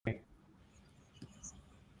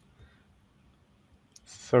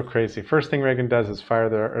So crazy. First thing Reagan does is fire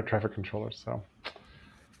the air traffic controllers. So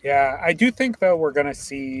Yeah, I do think though we're going to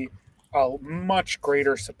see a much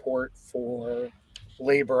greater support for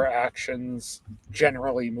labor actions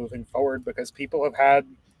generally moving forward because people have had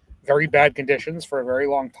very bad conditions for a very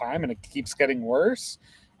long time and it keeps getting worse.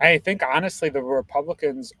 I think honestly the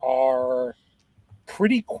Republicans are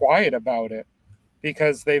pretty quiet about it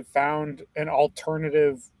because they've found an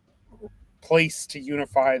alternative place to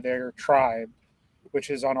unify their tribe, which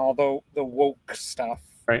is on all the woke stuff.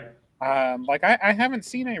 right. Like I haven't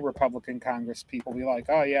seen any Republican Congress people be like,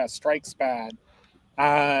 "Oh yeah, strike's bad."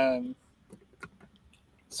 Um,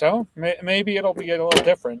 so maybe it'll be a little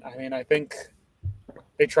different. I mean, I think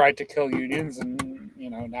they tried to kill unions, and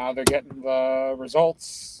now they're getting the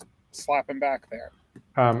results slapping back there.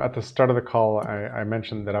 At the start of the call, I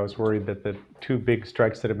mentioned that I was worried that the two big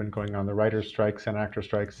strikes that have been going on, the writer strikes and actor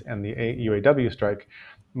strikes, and the UAW strike,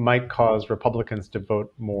 might cause Republicans to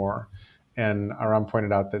vote more. And Aram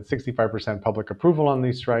pointed out that 65% public approval on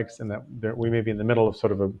these strikes, and that we may be in the middle of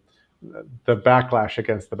sort of the backlash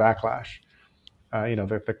against the backlash.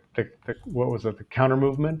 What was it? The counter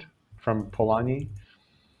movement from Polanyi.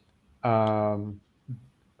 Um,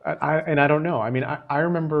 and I don't know. I mean, I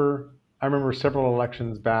remember several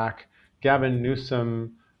elections back. Gavin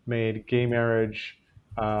Newsom made gay marriage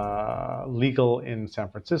legal in San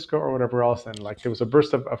Francisco or whatever else, and like there was a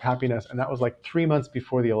burst of happiness, and that was like 3 months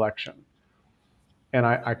before the election, and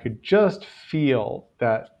I could just feel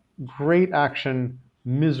that great action,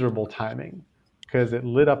 miserable timing, because it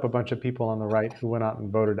lit up a bunch of people on the right who went out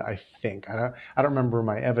and voted. I think I don't remember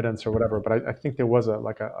my evidence or whatever, but I think there was a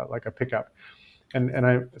pickup, and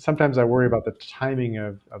I sometimes I worry about the timing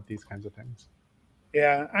of these kinds of things.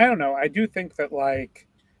 Yeah, I don't know. I do think that like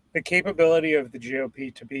the capability of the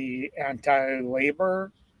GOP to be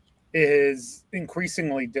anti-labor is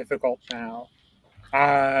increasingly difficult now.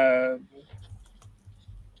 Uh,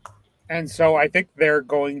 and so I think they're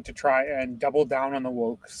going to try and double down on the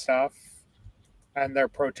woke stuff and their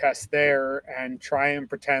protests there and try and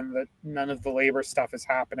pretend that none of the labor stuff is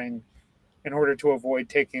happening in order to avoid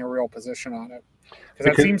taking a real position on it. Because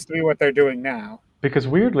that Because seems to be what they're doing now. because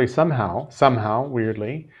weirdly, somehow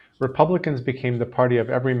weirdly, Republicans became the party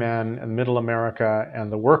of every man and middle America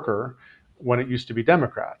and the worker when it used to be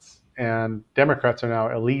Democrats. And Democrats are now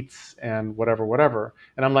elites and whatever.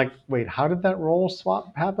 And I'm like, wait, how did that role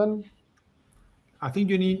swap happen? I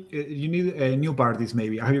think you need new parties.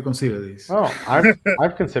 Maybe have you considered this? Oh,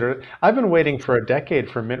 I've considered it. I've been waiting for a decade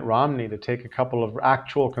for Mitt Romney to take a couple of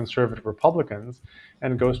actual conservative Republicans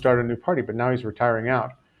and go start a new party, but now he's retiring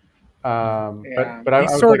out. Yeah, But he I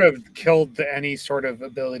was sort like, of killed any sort of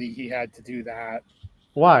ability he had to do that.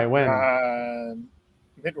 why? When? Uh,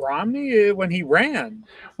 Mitt Romney when he ran.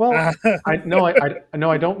 Well, Uh, I no,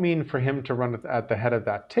 no, I don't mean for him to run at the head of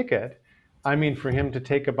that ticket. I mean for him to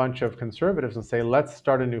take a bunch of conservatives and say, let's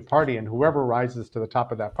start a new party, and whoever rises to the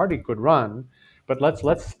top of that party could run, but let's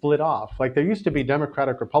split off. Like there used to be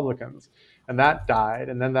Democratic Republicans, and that died,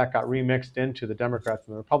 and then that got remixed into the Democrats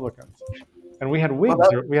and the Republicans, and we had Well,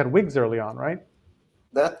 Whigs. We had Whigs early on, right?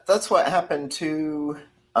 that's what happened to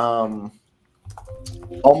um,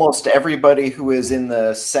 almost everybody who is in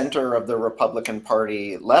the center of the Republican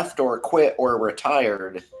Party left or quit or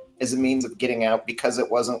retired as a means of getting out because it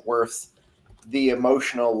wasn't worth the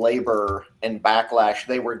emotional labor and backlash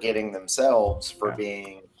they were getting themselves for Yeah.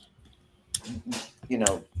 being, you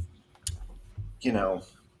know,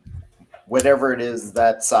 whatever it is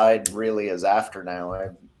that side really is after now.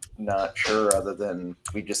 I'm not sure, other than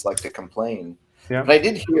we just like to complain. Yeah. But I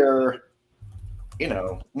did hear,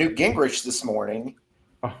 Newt Gingrich this morning,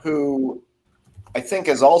 who I think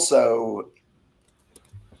is also,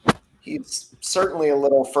 he's certainly a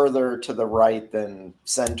little further to the right than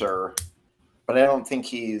center, but I don't think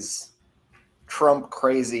he's Trump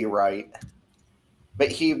crazy right. But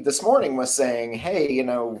he this morning was saying, hey,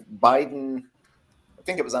 Biden, I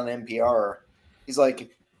think it was on NPR, he's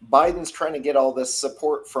like, Biden's trying to get all this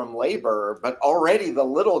support from labor, but already the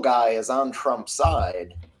little guy is on Trump's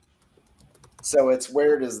side. So it's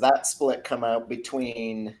where does that split come out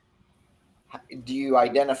between, do you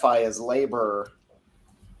identify as labor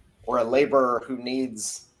or a laborer who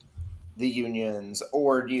needs the unions,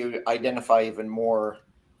 or do you identify even more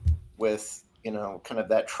with, kind of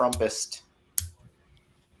that Trumpist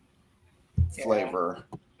flavor?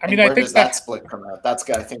 I mean, and I where think does that split come out? I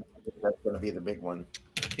think that's going to be the big one.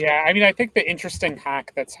 Yeah, I mean, I think the interesting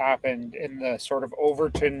hack that's happened in the sort of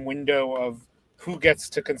Overton window of who gets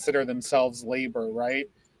to consider themselves labor, right,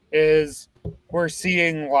 is we're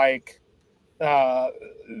seeing like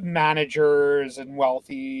managers and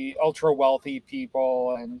ultra wealthy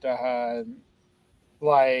people and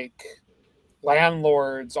like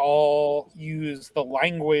landlords all use the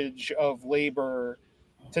language of labor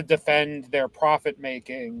to defend their profit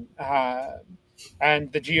making,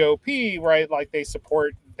 and the GOP, right? Like they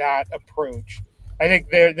support that approach. I think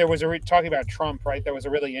there was talking about Trump, right? There was a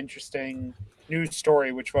really interesting news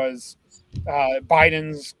story, which was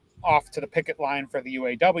Biden's off to the picket line for the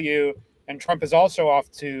UAW, and Trump is also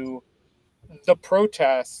off to the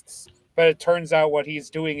protests. But it turns out what he's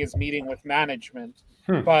doing is meeting with management.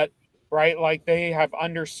 But right, like they have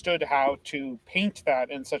understood how to paint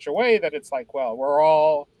that in such a way that it's like, well, we're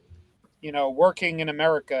all, working in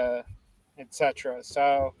America, etc.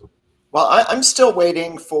 So, Well, I'm still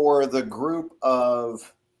waiting for the group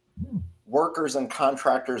of workers and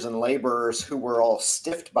contractors and laborers who were all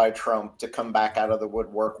stiffed by Trump to come back out of the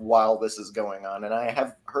woodwork while this is going on, and I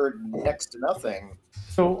have heard next to nothing.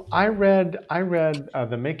 So I read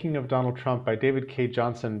The Making of Donald Trump by David K.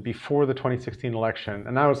 Johnson before the 2016 election,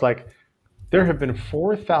 and I was like, there have been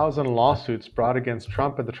 4,000 lawsuits brought against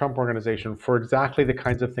Trump and the Trump Organization for exactly the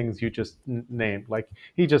kinds of things you just named. Like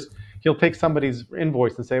he'll take somebody's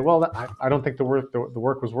invoice and say, well, I don't think the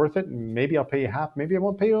work was worth it. Maybe I'll pay you half. Maybe I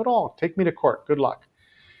won't pay you at all. Take me to court. Good luck.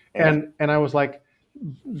 And I was like,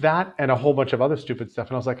 that and a whole bunch of other stupid stuff.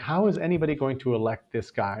 And I was like, how is anybody going to elect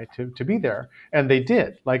this guy to be there? And they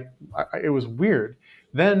did. Like, it was weird.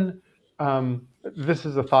 Then this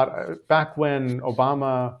is a thought. Back when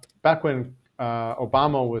Obama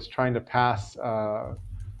was trying to pass the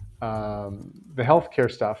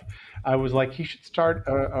healthcare stuff, I was like, he should start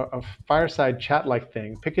a fireside chat-like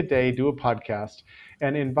thing, pick a day, do a podcast,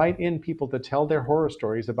 and invite in people to tell their horror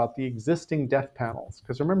stories about the existing death panels.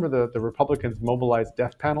 Because remember, the Republicans mobilized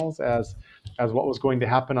death panels as what was going to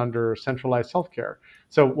happen under centralized healthcare.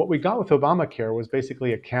 So what we got with Obamacare was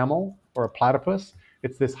basically a camel or a platypus.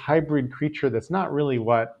 It's this hybrid creature that's not really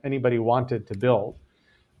what anybody wanted to build.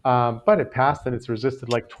 But it passed, and it's resisted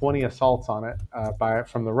like 20 assaults on it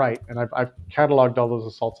from the right. And I've cataloged all those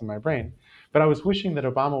assaults in my brain. But I was wishing that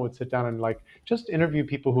Obama would sit down and like just interview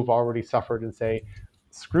people who've already suffered and say,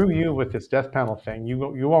 screw you with this death panel thing.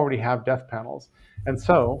 You already have death panels. And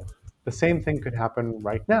so the same thing could happen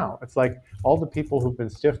right now. It's like all the people who've been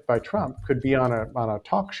stiffed by Trump could be on a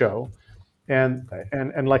talk show, and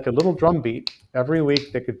like a little drum beat every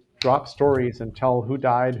week they could drop stories and tell who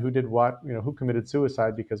died, who did what, who committed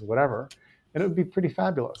suicide because of whatever, and it would be pretty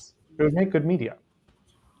fabulous. It would make good media.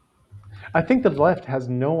 I think the left has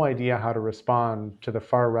no idea how to respond to the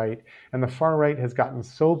far right, and the far right has gotten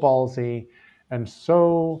so ballsy and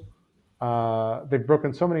so they've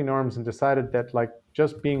broken so many norms and decided that like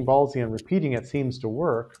just being ballsy and repeating it seems to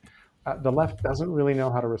work. The left doesn't really know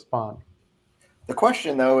how to respond. The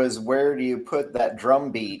question, though, is where do you put that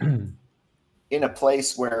drum beat in a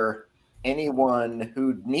place where anyone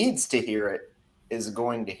who needs to hear it is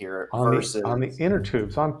going to hear it on the inner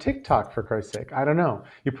tubes, on TikTok, for Christ's sake. I don't know.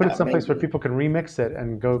 You put it someplace where people can remix it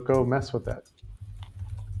and go mess with it.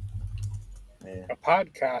 Yeah. A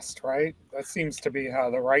podcast, right? That seems to be how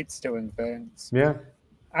the right's doing things. Yeah.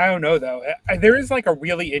 I don't know, though. There is like a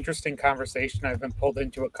really interesting conversation I've been pulled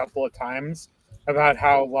into a couple of times about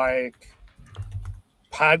how like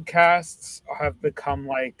podcasts have become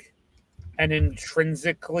like an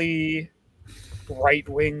intrinsically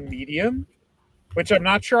right-wing medium, which I'm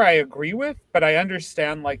not sure I agree with, but I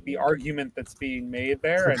understand like the argument that's being made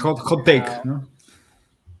there. It's a hot take, no?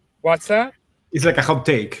 What's that? It's like a hot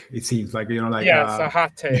take, it seems like, like it's a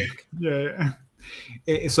hot take. Yeah.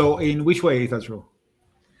 So in which way is that true?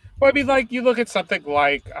 Well, I mean, like you look at something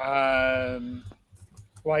like the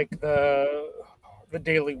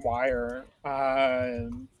Daily Wire,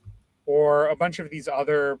 or a bunch of these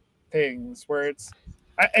other things where it's,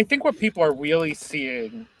 I think what people are really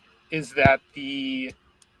seeing is that the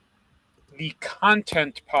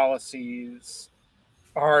content policies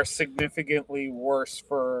are significantly worse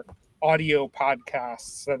for audio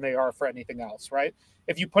podcasts than they are for anything else, right?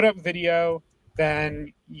 If you put up video,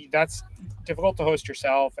 then that's difficult to host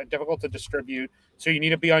yourself and difficult to distribute. So you need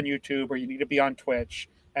to be on YouTube or you need to be on Twitch,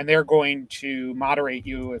 and they're going to moderate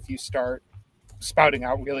you if you start spouting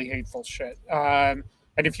out really hateful shit.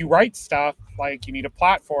 And if you write stuff, like you need a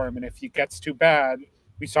platform, and if it gets too bad,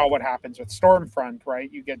 we saw what happens with Stormfront,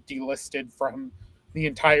 right? You get delisted from the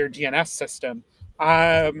entire DNS system.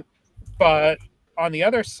 But on the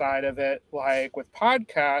other side of it, like with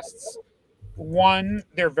podcasts, one,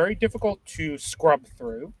 they're very difficult to scrub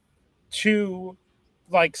through. Two,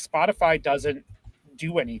 like Spotify doesn't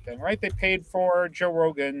do anything, right? They paid for Joe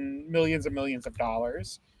Rogan millions and millions of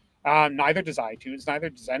dollars. Neither does iTunes,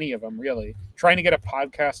 neither does any of them, really. Trying to get a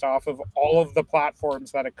podcast off of all of the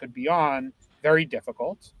platforms that it could be on, very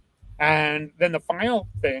difficult. And then the final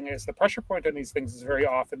thing is the pressure point on these things is very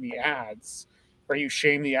often the ads, where you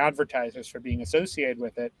shame the advertisers for being associated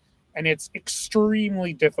with it. And it's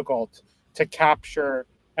extremely difficult to capture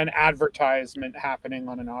an advertisement happening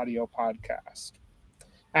on an audio podcast.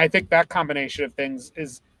 And I think that combination of things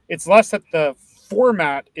is, it's less that the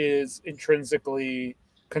format is intrinsically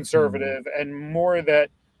conservative and more that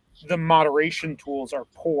the moderation tools are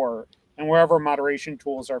poor. And wherever moderation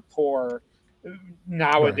tools are poor,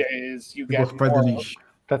 nowadays you It get was quite more niche.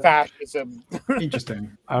 fascism.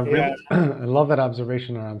 Interesting. I really, Yeah. I love that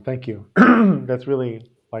observation, Aaron. Thank you. That's really,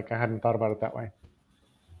 like, I hadn't thought about it that way.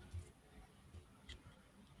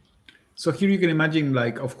 So here you can imagine,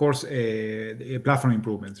 like, of course, platform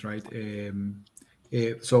improvements, right?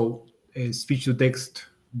 So speech to text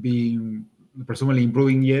being presumably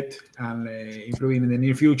improving yet and improving in the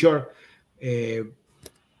near future.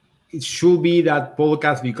 It should be that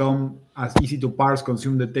podcasts become as easy to parse,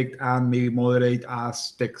 consume, detect, and maybe moderate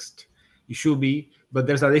as text. It should be, but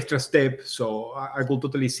there's an extra step. So I could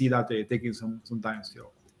totally see that taking some time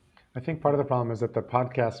still. I think part of the problem is that the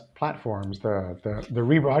podcast platforms, the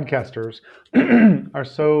rebroadcasters, are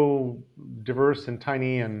so diverse and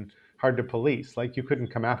tiny and hard to police. Like, you couldn't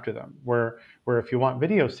come after them. Where if you want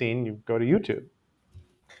video scene, you go to YouTube.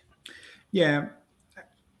 Yeah.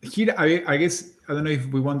 Here, I guess, I don't know if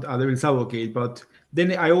we want a devil's advocate, but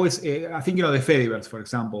then I always, I think, the Fediverse, for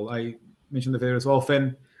example. I mention the Fediverse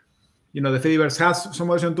often. The Fediverse has some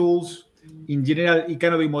moderation tools. In general, it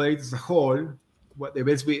cannot be moderated as a whole. What the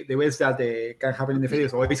best that can happen in the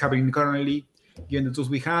Fediverse, or is happening currently, given the tools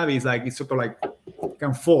we have, is like it's sort of like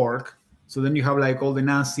can fork. So then you have like all the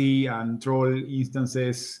Nazi and troll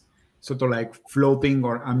instances sort of like floating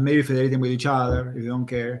and maybe federating with each other if they don't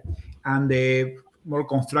care. And the more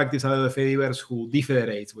constructive side of the Fediverse who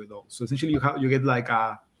defederates with those. So essentially you get like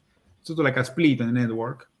a sort of like a split in the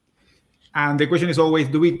network. And the question is always,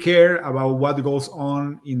 do we care about what goes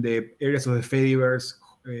on in the areas of the Fediverse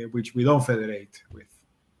which we don't federate with?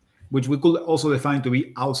 Which we could also define to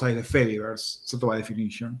be outside the Fediverse, sort of by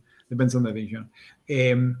definition. Depends on the definition.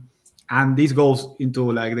 And this goes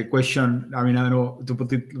into like the question, I don't know, to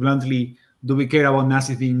put it bluntly, do we care about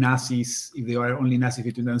Nazis being Nazis if they are only Nazis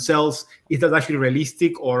between themselves? Is that actually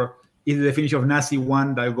realistic, or is the definition of Nazi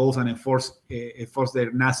one that goes and enforce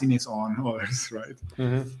their Naziness on others, right?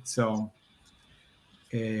 Mm-hmm. So,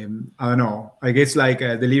 I don't know. I guess like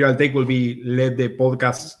the liberal take will be let the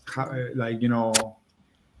podcast,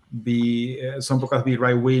 be some podcasts be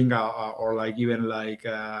right wing or like even like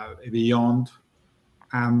beyond,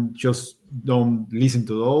 and just don't listen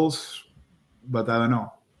to those. But I don't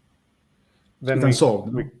know. Then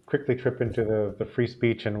we quickly trip into the free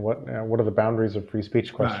speech and what are the boundaries of free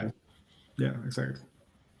speech question. Right. Yeah, exactly.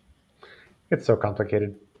 It's so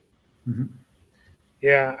complicated. Mm-hmm.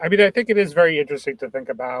 Yeah, I think it is very interesting to think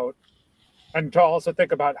about, and to also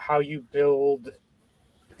think about how you build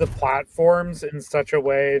the platforms in such a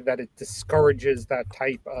way that it discourages that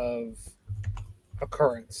type of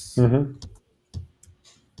occurrence. Mm-hmm.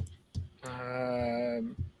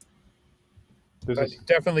 But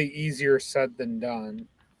definitely easier said than done.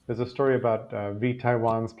 There's a story about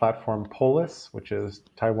Taiwan's platform Polis, which is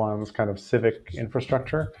Taiwan's kind of civic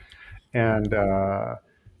infrastructure. And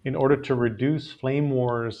in order to reduce flame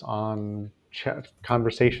wars on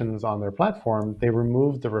conversations on their platform, they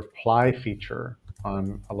removed the reply feature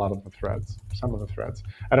on a lot of the threads, some of the threads.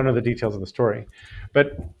 I don't know the details of the story.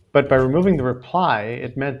 But by removing the reply,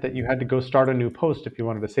 it meant that you had to go start a new post if you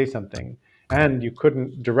wanted to say something. And you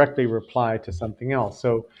couldn't directly reply to something else.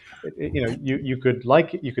 So, you could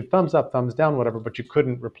like it, you could thumbs up, thumbs down, whatever, but you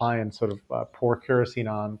couldn't reply and sort of pour kerosene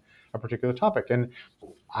on a particular topic. And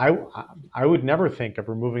I would never think of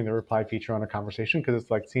removing the reply feature on a conversation because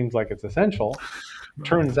it's like seems like it's essential.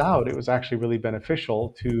 Turns out it was actually really beneficial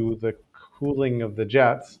to the cooling of the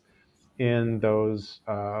jets in those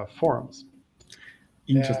forums.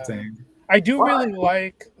 Interesting. Yeah. I do really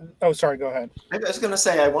like. Oh, sorry. Go ahead. I was going to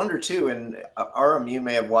say, I wonder too, and Aram, you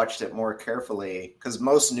may have watched it more carefully because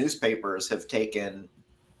most newspapers have taken.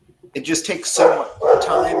 It just takes so much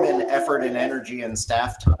time and effort and energy and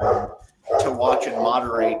staff time to watch and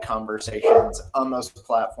moderate conversations on those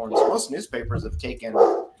platforms. Most newspapers have taken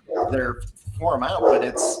their form out,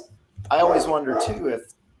 but I always wonder too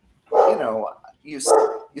if, you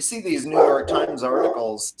see these New York Times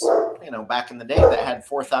articles, back in the day that had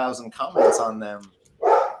 4,000 comments on them.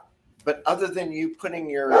 But other than you putting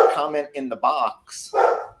your comment in the box,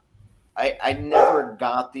 I never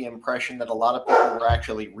got the impression that a lot of people were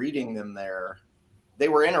actually reading them there. They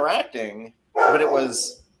were interacting, but it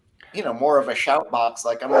was, more of a shout box,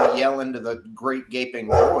 like I'm going to yell into the great gaping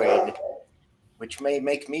void. which may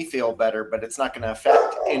make me feel better, but it's not going to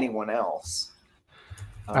affect anyone else.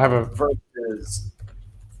 I have a versus,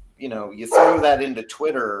 you throw that into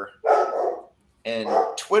Twitter, and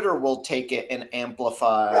Twitter will take it and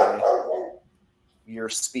amplify your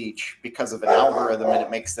speech because of an algorithm, and it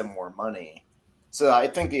makes them more money. So I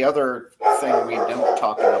think the other thing we don't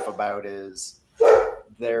talk enough about is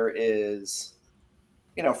there is,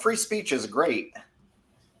 free speech is great,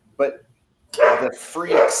 but the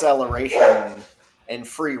free acceleration and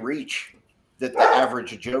free reach that the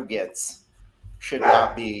average Joe gets should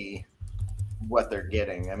not be what they're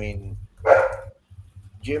getting. I mean,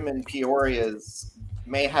 Jim in Peoria's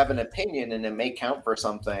may have an opinion and it may count for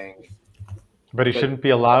something. But he shouldn't be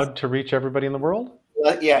allowed to reach everybody in the world?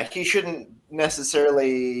 Yeah, he shouldn't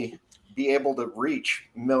necessarily be able to reach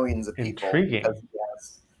millions of people. Intriguing.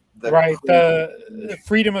 The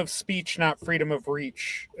freedom of speech, not freedom of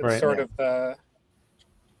reach. It's sort of the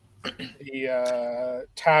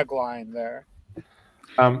tagline there.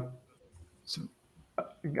 Go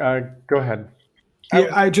ahead. Go ahead.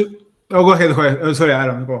 Oh, sorry,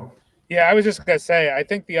 Adam. Go. Yeah, I was just gonna say, I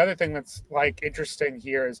think the other thing that's interesting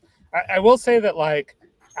here is I will say that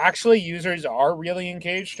actually users are really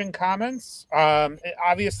engaged in comments.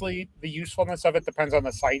 Obviously, the usefulness of it depends on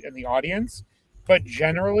the site and the audience, but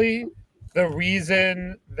generally, the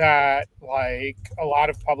reason that a lot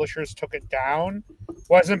of publishers took it down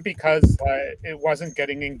wasn't because it wasn't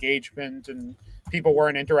getting engagement and people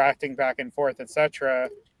weren't interacting back and forth, etc.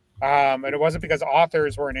 And it wasn't because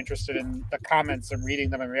authors weren't interested in the comments and reading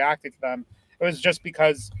them and reacting to them. It was just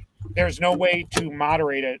because there's no way to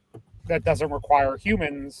moderate it that doesn't require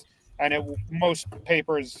humans, and most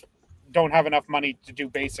papers don't have enough money to do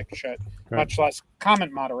basic shit, much less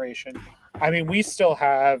comment moderation. I mean, we still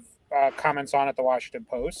have comments on at the Washington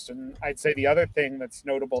Post, and I'd say the other thing that's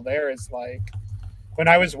notable there is when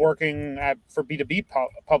I was working for B2B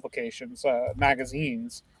publications,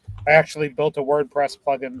 magazines, I actually built a WordPress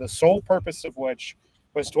plugin, the sole purpose of which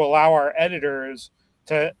was to allow our editors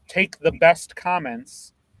to take the best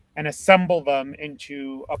comments and assemble them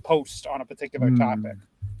into a post on a particular topic.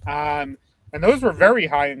 And those were very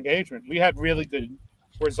high engagement. We had really good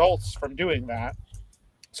results from doing that.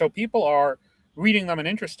 So people are reading them and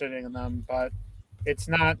interested in them, but it's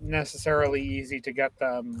not necessarily easy to get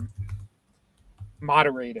them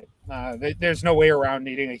moderated. There's no way around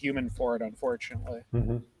needing a human for it, unfortunately.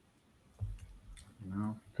 Mm-hmm.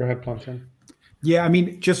 No. Go ahead, Plantin. Yeah, I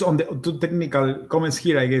mean, just on the two technical comments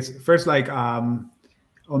here, I guess. First,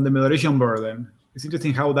 on the moderation burden, it's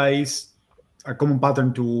interesting how that is a common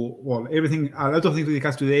pattern to, everything, a lot of things we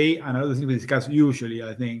discuss today and a lot of things we discuss usually,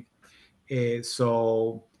 I think.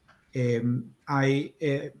 So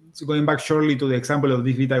going back shortly to the example of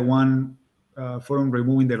this Vita 1 forum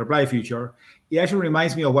removing the reply feature, it actually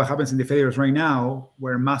reminds me of what happens in the Fediverse right now,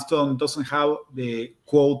 where Mastodon doesn't have the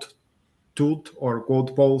quote tweet or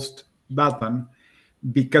quote post button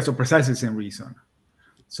because of precisely the same reason.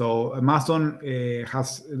 So Mastodon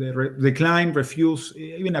has declined, refused,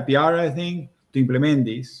 even a PR, I think, to implement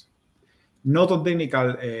this. Not on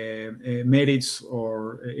technical merits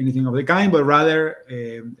or anything of the kind, but rather,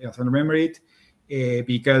 as I remember it,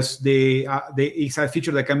 because it's a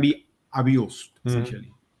feature that can be abused,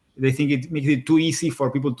 essentially. They think it makes it too easy for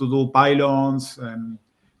people to do pylons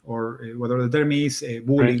or whatever the term is,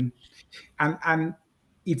 bullying. Right. And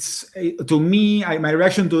it's, to me, my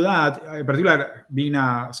reaction to that, in particular, being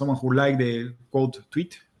someone who liked the quote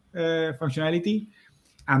tweet functionality,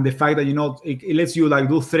 and the fact that, it lets you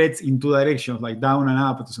do threads in two directions, down and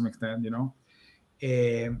up to some extent,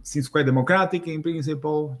 seems quite democratic in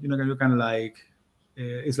principle. You can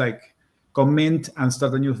it's like comment and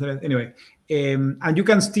start a new thread. Anyway, and you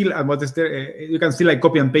can still, you can still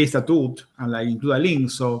copy and paste a tweet and include a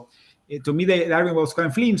link. So to me, the argument was kind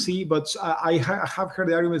of flimsy, but I have heard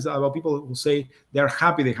the arguments about people who say they're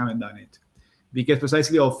happy they haven't done it because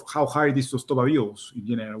precisely of how hard it is to stop abuse in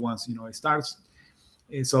general once, it starts.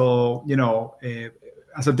 So,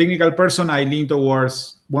 as a technical person, I lean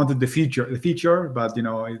towards wanted the feature, but,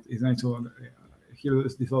 it's nice to hear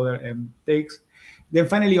this other takes. Then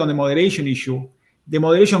finally, on the moderation issue, the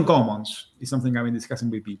moderation commons is something I've been discussing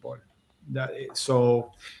with people.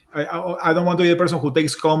 So I don't want to be the person who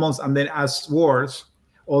takes commons and then adds words,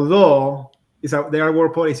 although there are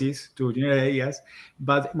word policies to generate ideas,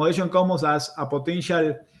 but moderation commons as a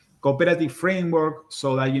potential cooperative framework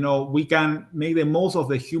so that, we can make the most of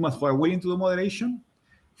the humans who are willing to do moderation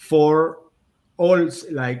for all,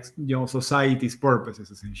 society's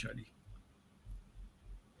purposes, essentially.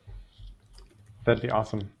 That'd be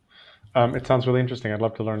awesome. It sounds really interesting. I'd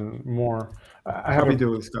love to learn more. I have Happy a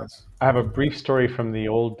to discuss. I have a brief story from the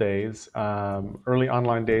old days, early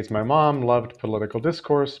online days. My mom loved political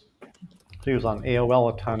discourse. She was on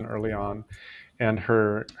AOL a ton early on, and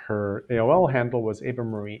her AOL handle was Ava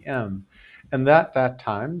Marie M. And that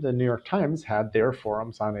time, the New York Times had their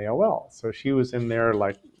forums on AOL. So she was in there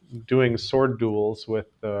like doing sword duels with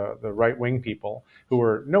the right wing people who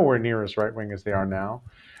were nowhere near as right wing as they are now,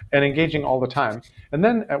 and engaging all the time. And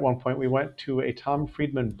then at one point, we went to a Tom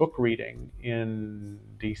Friedman book reading in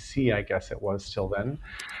DC, I guess it was still then.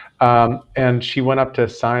 And she went up to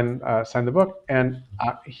sign the book, and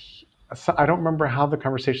so I don't remember how the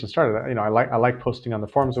conversation started. You know, I like posting on the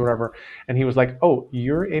forums or whatever, and he was like, "Oh,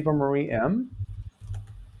 you're Ava Marie M."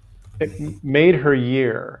 It made her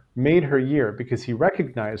year because he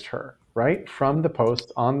recognized her right from the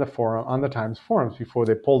posts on the forum on the Times forums before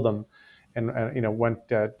they pulled them, and you know went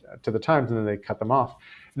to the Times and then they cut them off.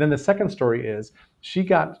 And then the second story is she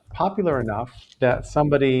got popular enough that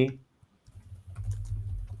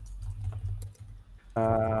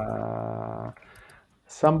uh,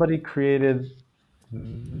 somebody created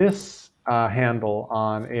this handle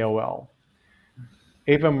on AOL,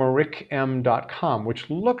 avamarickm.com, which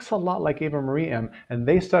looks a lot like Ava Marie M. And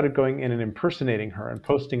they started going in and impersonating her and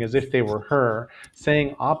posting as if they were her,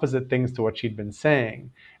 saying opposite things to what she'd been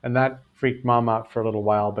saying. And that freaked mom out for a little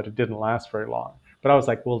while, but it didn't last very long. But I was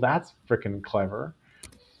like, well, that's freaking clever.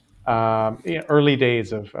 Early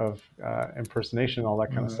days of impersonation and all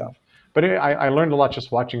that kind of stuff. But I learned a lot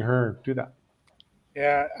just watching her do that.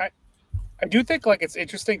 Yeah, I do think like it's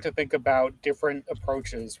interesting to think about different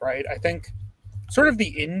approaches, right? I think sort of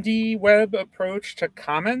the indie web approach to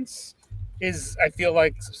comments is, I feel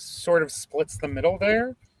like, sort of splits the middle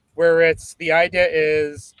there, where it's the idea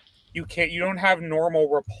is you don't have normal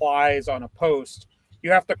replies on a post.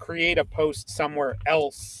 You have to create a post somewhere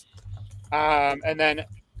else, and then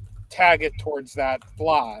tag it towards that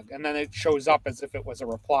blog, and then it shows up as if it was a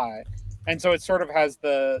reply. And so it sort of has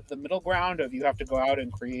the middle ground of you have to go out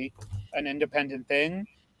and create an independent thing,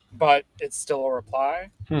 but it's still a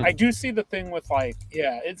reply. I do see the thing with like,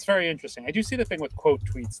 yeah, it's very interesting. I do see the thing with quote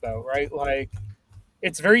tweets though, right? Like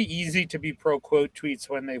it's very easy to be pro quote tweets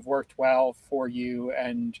when they've worked well for you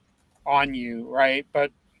and on you, right?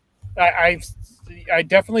 But I've I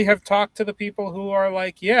definitely have talked to the people who are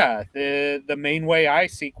like, yeah, the main way I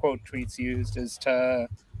see quote tweets used is to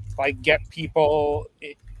like get people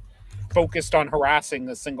focused on harassing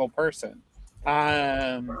a single person.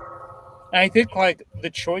 And I think like the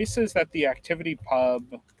choices that the Activity Pub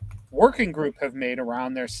working group have made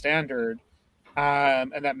around their standard,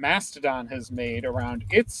 and that Mastodon has made around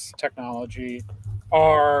its technology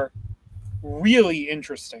are really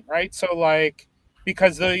interesting, right? So like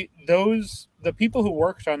because the people who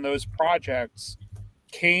worked on those projects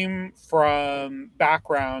came from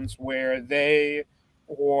backgrounds where they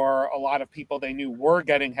or a lot of people they knew were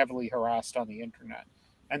getting heavily harassed on the internet.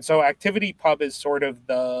 And so Activity Pub is sort of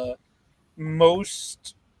the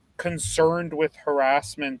most concerned with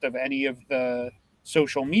harassment of any of the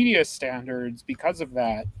social media standards because of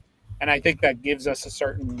that. And I think that gives us a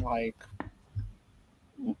certain like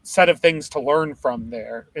set of things to learn from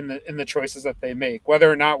there in the choices that they make,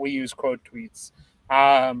 whether or not we use quote tweets.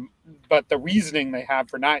 But the reasoning they have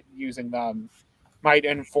for not using them might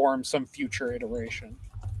inform some future iteration.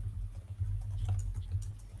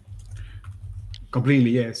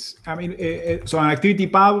 Completely, yes. I mean, so an Activity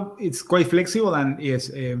Pub, it's quite flexible, and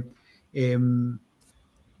yes, I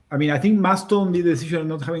mean, I think Mastodon made the decision of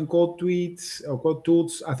not having quote tweets or quote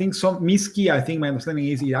tools. I think some Miski, I think my understanding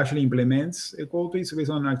is it actually implements quote tweets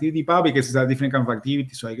based on Activity Pub because it's a different kind of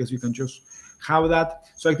activity. So I guess you can just have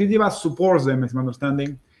that. So Activity Pub supports them, is my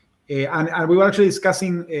understanding. And we were actually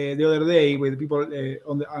discussing the other day with people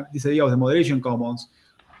on this idea of the moderation commons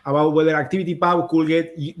about whether Activity Pub could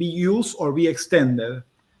be used or be extended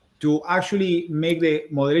to actually make the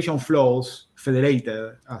moderation flows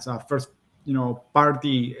federated as a first,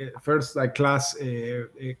 party, first like class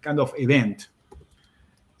kind of event.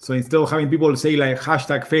 So instead of having people say like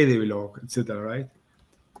hashtag Fedeblog, etc., right?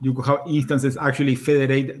 You could have instances actually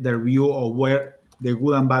federate their view of where the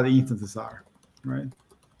good and bad instances are, right?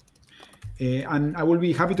 And I will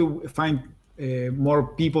be happy to find more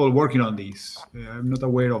people working on this. I'm not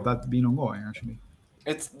aware of that being ongoing, actually.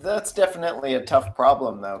 That's definitely a tough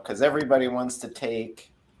problem, though, because everybody wants to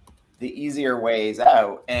take the easier ways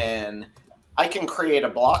out. And I can create a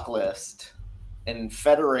block list and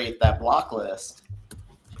federate that block list.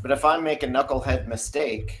 But if I make a knucklehead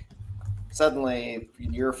mistake, suddenly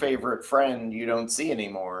your favorite friend you don't see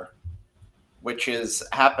anymore, which has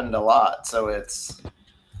happened a lot. So it's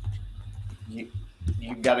you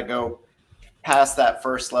got to go past that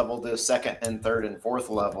first level to second and third and fourth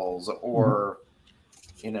levels, or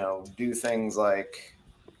do things like,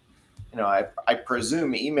 I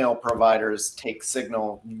presume email providers take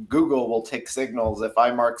signal. Google will take signals if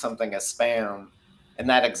I mark something as spam, and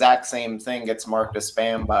that exact same thing gets marked as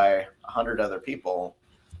spam by 100 other people,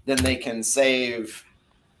 then they can save,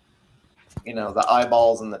 the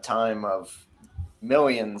eyeballs and the time of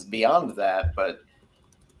millions beyond that. But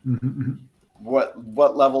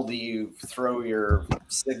what level do you throw your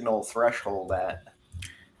signal threshold at?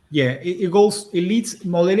 Yeah, it leads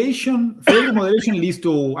moderation. Further moderation leads to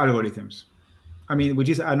algorithms. I mean, which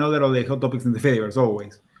is another of the hot topics in the Fediverse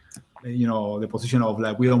always. The position of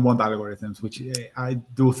like, we don't want algorithms, which I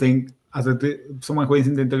do think as someone who is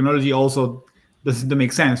in the technology also doesn't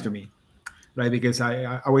make sense to me, right? Because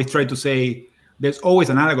I always try to say there's always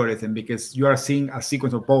an algorithm because you are seeing a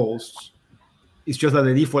sequence of posts. It's just that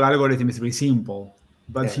the default algorithm is very simple,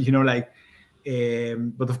 but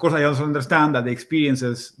but of course I also understand that the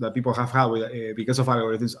experiences that people have had with, because of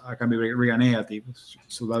algorithms can be very negative,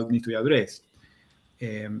 so that needs to be addressed.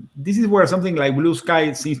 This is where something like Blue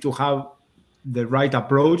Sky seems to have the right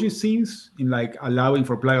approach, it seems, in like allowing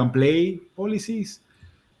for plug and play policies.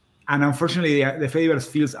 And unfortunately, the Fediverse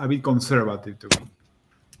feels a bit conservative to me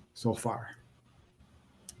so far.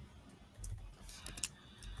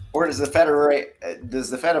 Or does the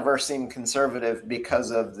Fediverse seem conservative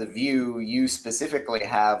because of the view you specifically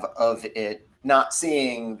have of it not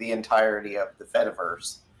seeing the entirety of the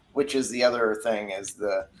Fediverse, which is the other thing, is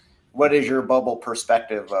what is your bubble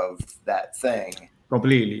perspective of that thing?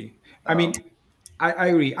 Completely. I mean, I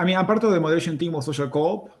agree. I mean, I'm part of the moderation team of FoTL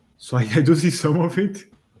Call, so I do see some of it.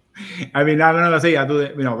 I mean, I'm not gonna say I do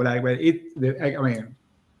it, I mean,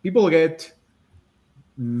 people can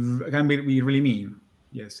be really mean.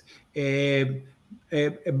 Yes.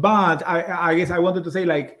 But I guess I wanted to say,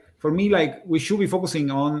 like, for me, like, we should be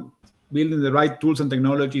focusing on building the right tools and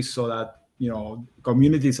technologies so that,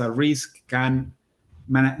 communities at risk can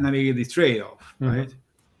navigate this trade-off, right?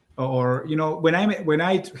 Or, when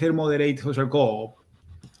I help moderate FoTL Call,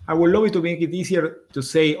 I would love it to make it easier to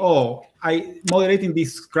say, moderating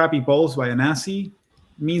this crappy post by a Nazi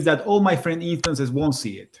means that all my friend instances won't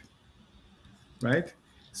see it, right?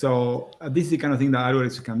 So this is the kind of thing that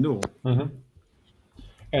algorithms can do.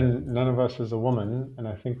 And none of us is a woman, and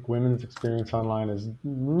I think women's experience online is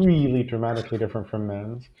really dramatically different from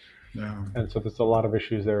men's. Yeah. And so there's a lot of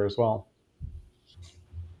issues there as well.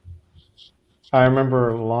 I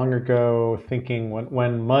remember long ago thinking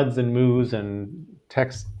when MUDs and MOOs and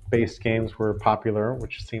text-based games were popular,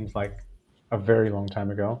 which seems like a very long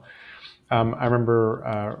time ago, I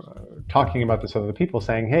remember talking about this with other people,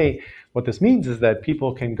 saying, hey, what this means is that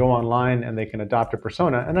people can go online and they can adopt a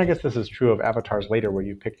persona. And I guess this is true of avatars later, where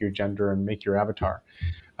you pick your gender and make your avatar.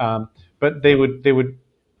 But they would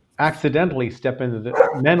accidentally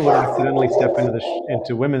men would accidentally step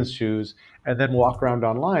into women's shoes and then walk around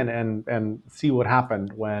online and see what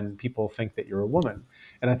happened when people think that you're a woman.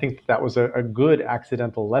 And I think that was a good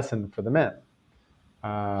accidental lesson for the men.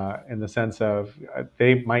 In the sense of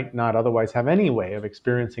they might not otherwise have any way of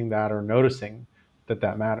experiencing that or noticing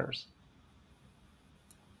that matters.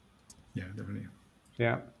 Yeah, definitely.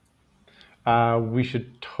 Yeah. We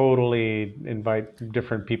should totally invite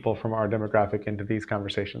different people from our demographic into these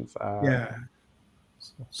conversations. Yeah.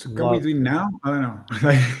 So can we do it now? I don't know.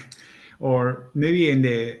 Or maybe in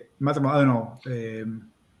the matter, I don't know.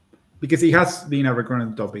 Because it has been a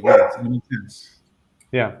recurrent topic. Yes, it makes sense.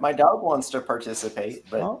 Yeah. My dog wants to participate,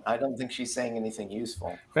 but I don't think she's saying anything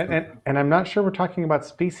useful. And I'm not sure we're talking about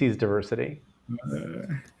species diversity.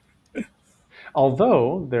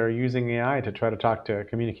 Although they're using AI to try to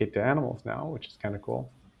communicate to animals now, which is kind of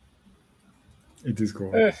cool. It is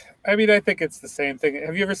cool. I mean, I think it's the same thing.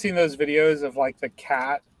 Have you ever seen those videos of like the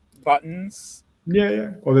cat buttons?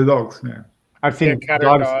 Yeah. Or the dogs, yeah. I've seen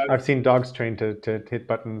dogs. I've seen dogs trained to hit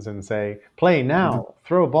buttons and say, "Play now,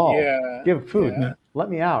 throw a ball, give food,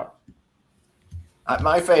 let me out."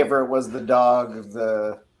 My favorite was the dog.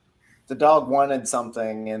 The dog wanted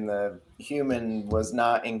something, and the human was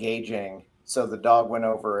not engaging. So the dog went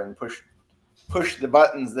over and pushed the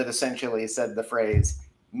buttons that essentially said the phrase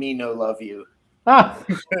 "Me no love you."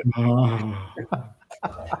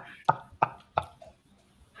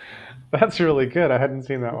 That's really good. I hadn't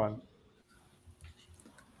seen that one.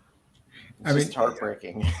 It's just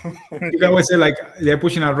heartbreaking. You can always say like they're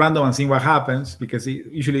pushing at random and seeing what happens, because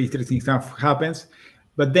usually interesting stuff happens.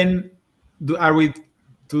 But then, are we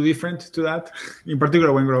too different to that? In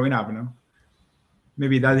particular, when growing up,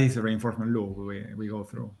 maybe that is a reinforcement loop we go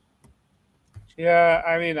through. Yeah,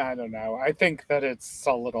 I mean, I don't know. I think that it's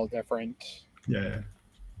a little different. Yeah.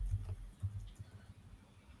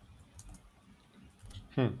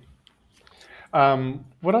 Hmm.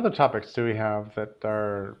 What other topics do we have that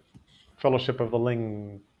are Fellowship of the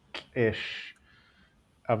Ling-ish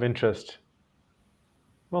of interest?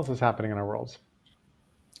 What else is happening in our worlds?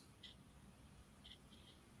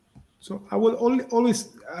 So I will always,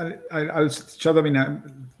 I'll shut up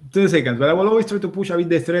in 2 seconds, but I will always try to push a bit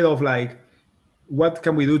the thread of like, what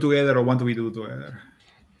can we do together or what do we do together?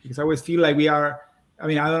 Because I always feel like we are, I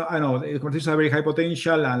mean, I know the conversations are very high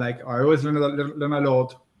potential and like I always learn a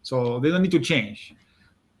lot. So they don't need to change.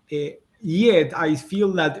 Yet I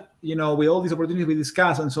feel that, with all these opportunities we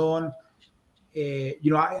discuss and so on,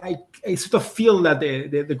 I sort of feel that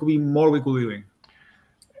there could be more we could be doing.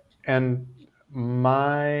 And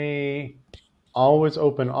my always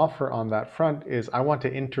open offer on that front is I want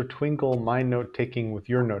to intertwinkle my note taking with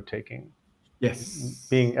your note taking, Yes.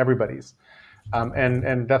 being everybody's.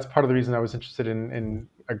 And that's part of the reason I was interested in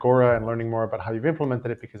Agora and learning more about how you've implemented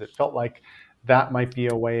it, because it felt like that might be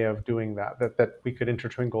a way of doing that we could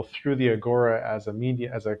intertwinkle through the Agora as a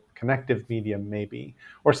media, as a connective medium, maybe,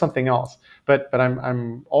 or something else. But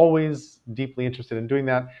I'm always deeply interested in doing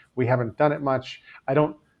that. We haven't done it much. I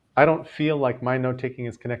don't feel like my note taking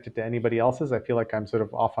is connected to anybody else's. I feel like I'm sort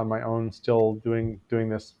of off on my own, still doing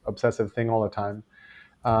this obsessive thing all the time.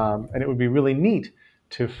 And it would be really neat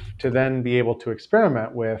to then be able to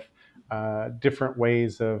experiment with different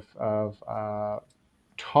ways of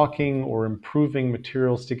talking or improving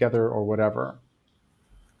materials together or whatever.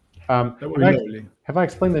 That would be lovely. Have I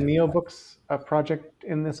explained the NeoBooks project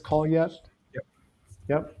in this call yet? Yep.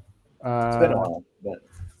 Yep. It's been a while, but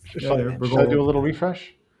Shall I do a little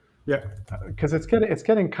refresh? Yeah. Because it's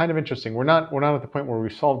getting kind of interesting. We're not at the point where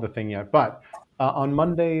we've solved the thing yet, but on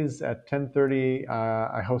Mondays at 10:30,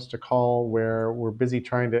 I host a call where we're busy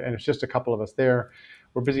trying to, and it's just a couple of us there.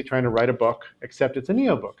 We're busy trying to write a book, except it's a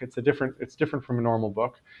neo book. It's different from a normal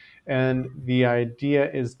book, and the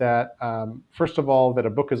idea is that first of all, that a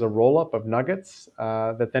book is a roll up of nuggets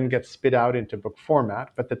that then gets spit out into book format,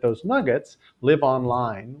 but that those nuggets live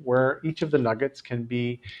online, where each of the nuggets can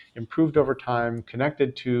be improved over time,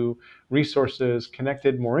 connected to resources,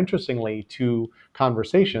 connected more interestingly to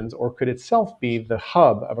conversations, or could itself be the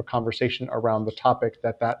hub of a conversation around the topic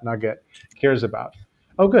that nugget cares about.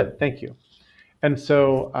 Oh, good, thank you. And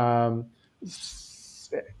so,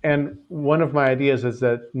 and one of my ideas is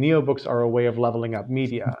that neobooks are a way of leveling up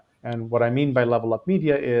media. And what I mean by level up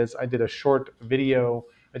media is I did a short video,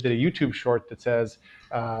 I did a YouTube short that says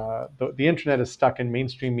the internet is stuck in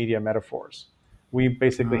mainstream media metaphors. We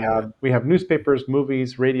basically have newspapers,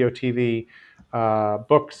 movies, radio, TV,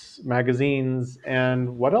 books, magazines,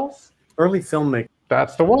 and what else? Early filmmaking.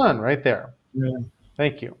 That's the one right there. Yeah.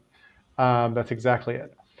 Thank you. That's exactly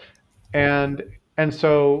it. And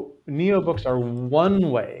so neobooks are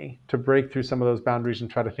one way to break through some of those boundaries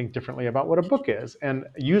and try to think differently about what a book is, and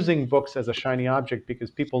using books as a shiny object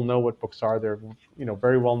because people know what books are. They're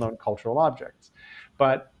very well-known cultural objects,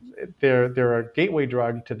 but they're a gateway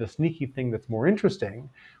drug to the sneaky thing that's more interesting,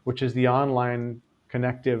 which is the online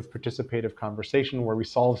connective participative conversation where we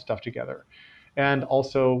solve stuff together. And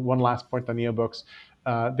also, one last point on neobooks,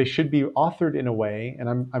 they should be authored in a way, and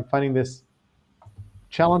I'm finding this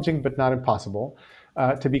challenging but not impossible,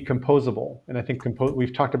 to be composable. And I think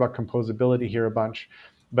we've talked about composability here a bunch,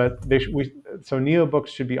 but so neobooks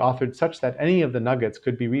should be authored such that any of the nuggets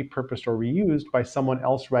could be repurposed or reused by someone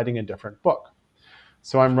else writing a different book.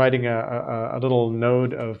 So I'm writing a little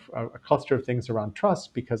node of a cluster of things around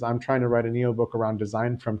trust because I'm trying to write a neobook around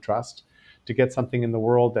design from trust to get something in the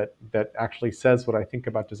world that actually says what I think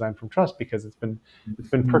about design from trust, because it's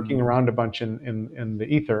been perking around a bunch in the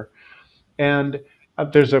ether. And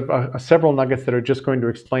there's several nuggets that are just going to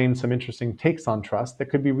explain some interesting takes on trust that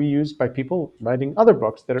could be reused by people writing other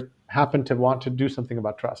books that happen to want to do something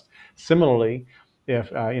about trust. Similarly, if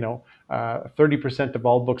 30% of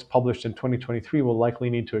all books published in 2023 will likely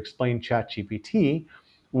need to explain ChatGPT,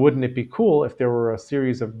 wouldn't it be cool if there were a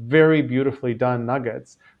series of very beautifully done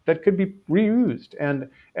nuggets that could be reused?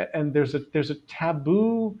 And there's a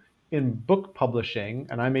taboo in book publishing,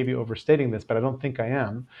 and I may be overstating this, but I don't think I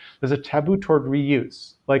am. There's a taboo toward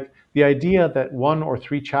reuse. Like the idea that 1 or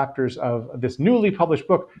 3 chapters of this newly published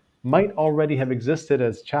book might already have existed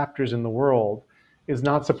as chapters in the world is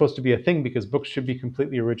not supposed to be a thing, because books should be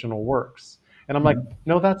completely original works. And I'm like,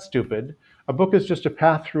 no, that's stupid. A book is just a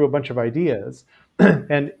path through a bunch of ideas.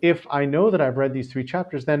 And if I know that I've read these 3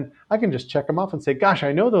 chapters, then I can just check them off and say, gosh,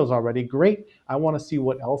 I know those already. Great. I want to see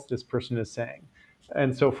what else this person is saying.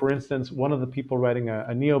 And so, for instance, one of the people writing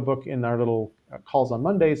a neo book in our little calls on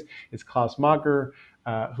Mondays is Klaus Mager,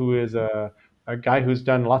 who is a guy who's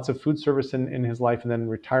done lots of food service in his life and then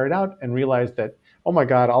retired out and realized that oh my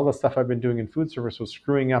God, all the stuff I've been doing in food service was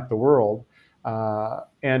screwing up the world,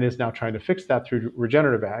 and is now trying to fix that through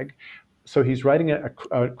regenerative ag. So he's writing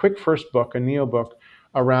a quick first book, a neo book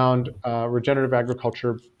around regenerative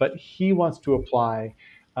agriculture, but he wants to apply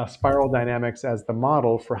spiral dynamics as the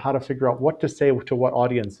model for how to figure out what to say to what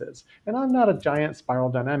audiences. And I'm not a giant spiral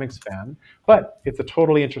dynamics fan, but it's a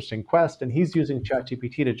totally interesting quest. And he's using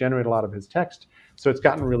ChatGPT to generate a lot of his text. So it's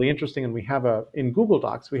gotten really interesting. And we have in Google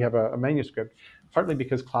Docs, we have a manuscript, partly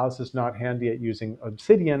because Klaus is not handy at using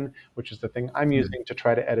Obsidian, which is the thing I'm using to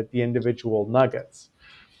try to edit the individual nuggets.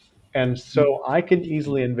 And so I can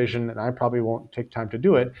easily envision, and I probably won't take time to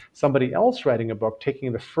do it, somebody else writing a book,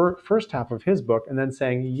 taking the first half of his book and then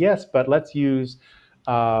saying, yes, but let's use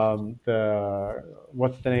what's the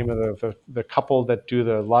name of the couple that do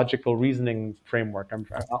the logical reasoning framework?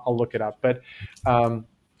 I'll look it up. But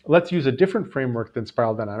let's use a different framework than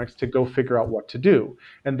spiral dynamics to go figure out what to do.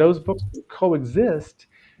 And those books coexist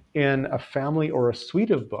in a family or a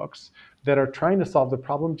suite of books that are trying to solve the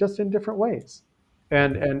problem just in different ways.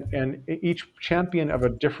 And each champion of a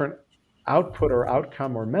different output or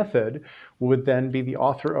outcome or method would then be the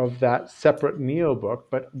author of that separate neo book,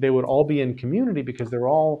 but they would all be in community because they're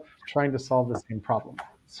all trying to solve the same problem.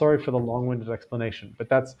 Sorry for the long-winded explanation, but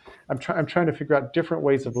I'm trying to figure out different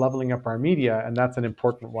ways of leveling up our media, and that's an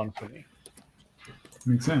important one for me.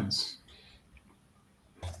 Makes sense.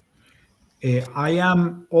 I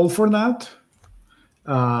am all for that,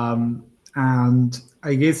 and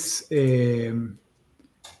I guess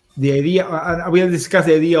the idea, we have discussed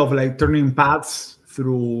the idea of like turning paths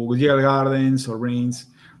through digital gardens or brains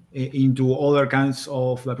into other kinds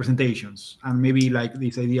of presentations, and maybe like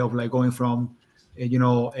this idea of like going from like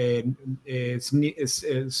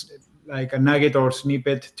a nugget or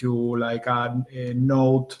snippet to like a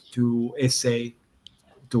note to essay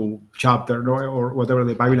to chapter or whatever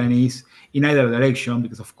the pipeline is in either direction,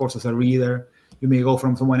 because of course as a reader you may go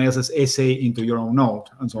from someone else's essay into your own note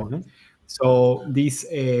and so on. So this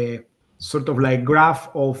sort of like graph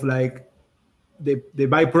of like the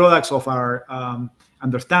byproducts of our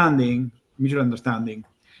mutual understanding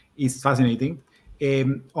is fascinating.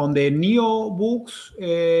 On the Neo Books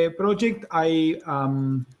project, I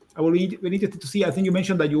will be interested to see. I think you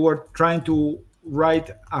mentioned that you were trying to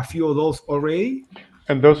write a few of those already.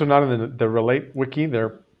 And those are not in the Relate wiki;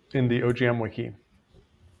 they're in the OGM wiki.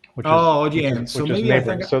 OGM. So maybe I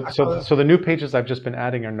think so the new pages I've just been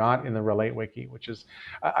adding are not in the Relate wiki, which is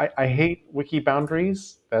I hate wiki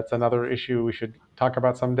boundaries. That's another issue we should talk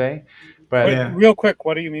about someday. But real quick,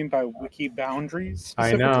 what do you mean by wiki boundaries?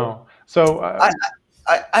 I know. So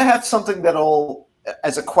I have something that'll,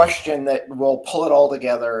 as a question that will pull it all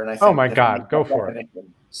together, and I think. Oh my God, go for it.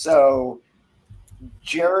 So,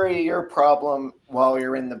 Jerry, your problem while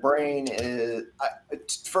you're in the brain is,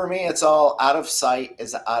 for me, it's all out of sight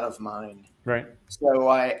is out of mind. Right. So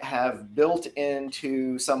I have built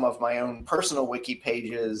into some of my own personal wiki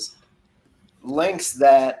pages links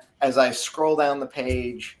that, as I scroll down the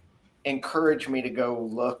page, encourage me to go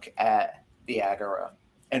look at the Agora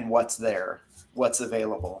and what's there, what's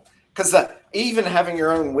available. Because even having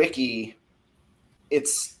your own wiki,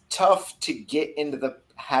 it's tough to get into the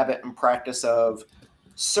habit and practice of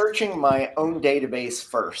searching my own database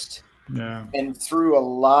first. Yeah. And through a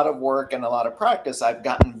lot of work and a lot of practice, I've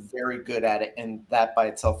gotten very good at it. And that by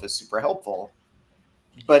itself is super helpful.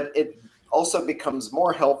 But it also becomes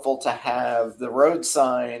more helpful to have the road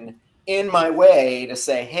sign in my way to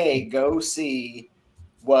say, hey, go see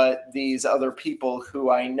what these other people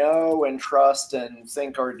who I know and trust and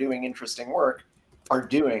think are doing interesting work are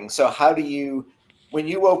doing. So how do you, when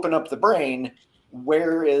you open up the brain,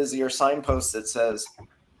 where is your signpost that says,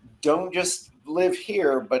 don't just live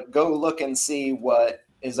here, but go look and see what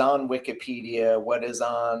is on Wikipedia, what is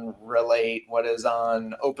on Relate, what is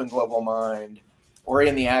on Open Global Mind, or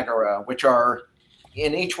in the Agora, which are,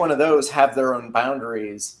 in each one of those have their own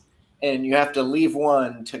boundaries, and you have to leave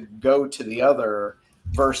one to go to the other,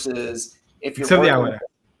 versus if you're working,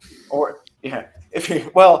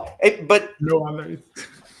 but no,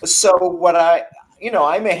 so what I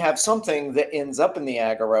may have something that ends up in the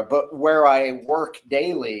Agora, but where I work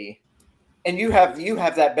daily, and you have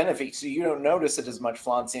that benefit, so you don't notice it as much,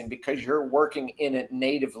 Flancian, because you're working in it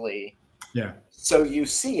natively. Yeah. So you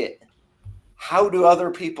see it. How do other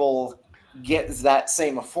people get that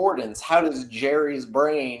same affordance? How does Jerry's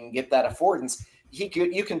brain get that affordance?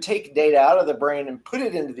 You can take data out of the brain and put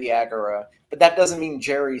it into the Agora, but that doesn't mean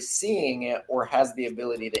Jerry's seeing it or has the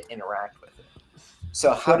ability to interact with it.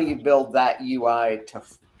 So how do you build that UI to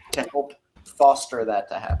help foster that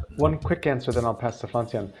to happen. One quick answer, then I'll pass to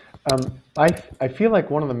Flancian. I feel like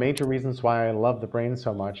one of the major reasons why I love the brain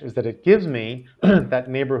so much is that it gives me that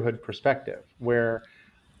neighborhood perspective where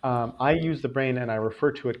I use the brain and I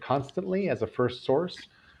refer to it constantly as a first source.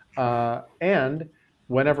 And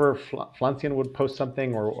whenever Flancian would post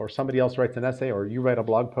something or somebody else writes an essay or you write a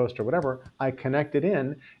blog post or whatever, I connect it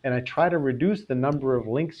in and I try to reduce the number of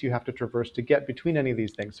links you have to traverse to get between any of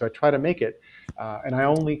these things. So I try to make it, and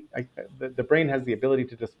the brain has the ability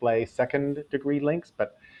to display second degree links,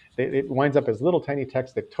 but it winds up as little tiny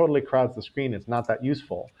text that totally crowds the screen. It's not that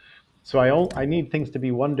useful. So I need things to be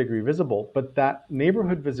 1 degree visible, but that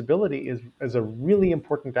neighborhood visibility is a really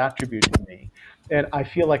important attribute to me. And I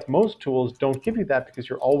feel like most tools don't give you that because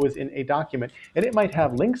you're always in a document. And it might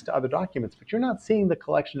have links to other documents, but you're not seeing the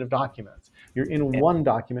collection of documents. You're in one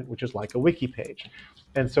document, which is like a wiki page.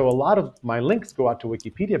 And so a lot of my links go out to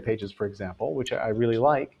Wikipedia pages, for example, which I really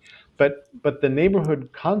like. But the neighborhood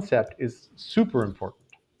concept is super important.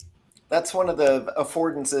 That's one of the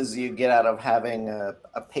affordances you get out of having a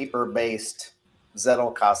paper-based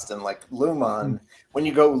Zettelkasten like Luhmann. When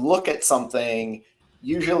you go look at something,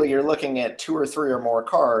 usually you're looking at 2 or 3 or more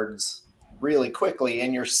cards really quickly,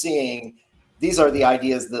 and you're seeing these are the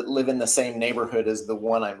ideas that live in the same neighborhood as the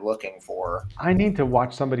one I'm looking for. I need to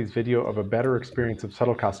watch somebody's video of a better experience of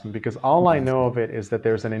Zettelkasten because all I know of it is that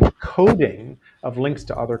there's an encoding of links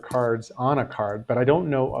to other cards on a card, but I don't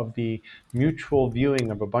know of the mutual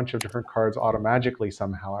viewing of a bunch of different cards automagically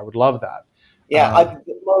somehow. I would love that. Yeah,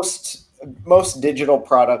 most digital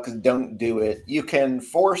products don't do it. You can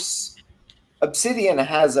force. Obsidian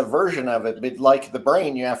has a version of it, but like the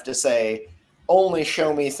brain, you have to say, only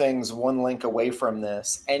show me things 1 link away from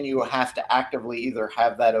this, and you have to actively either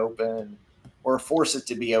have that open or force it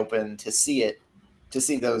to be open to see it, to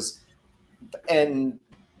see those. And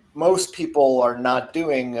most people are not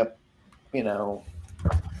doing the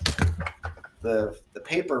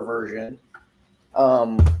paper version,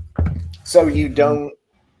 so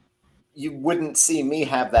you wouldn't see me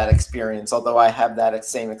have that experience, although I have that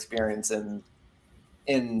same experience in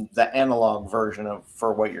the analog version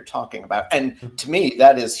for what you're talking about. And to me,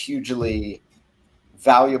 that is hugely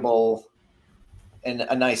valuable and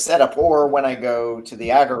a nice setup. Or when I go to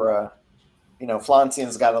the Agora,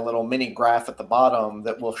 Flancian's got a little mini graph at the bottom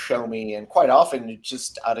that will show me, and quite often,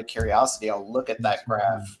 just out of curiosity, I'll look at that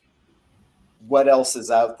graph. What else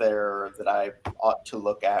is out there that I ought to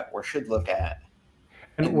look at or should look at?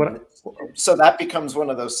 So that becomes one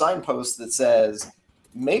of those signposts that says,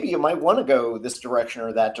 maybe you might want to go this direction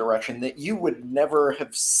or that direction that you would never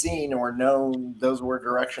have seen or known those were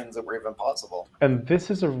directions that were even possible. And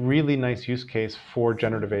this is a really nice use case for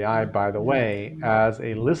generative AI, by the way, as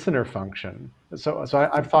a listener function. So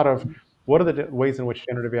I've thought of what are the ways in which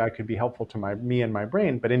generative AI could be helpful to me and my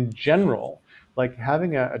brain, but in general, like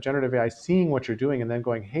having a generative AI seeing what you're doing and then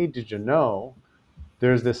going, hey, did you know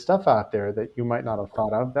there's this stuff out there that you might not have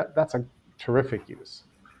thought of? That's a terrific use.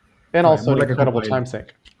 And also an incredible time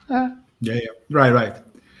sink. Yeah, right.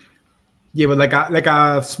 Yeah, but like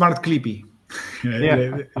a smart clippy.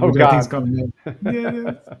 Yeah. Oh God.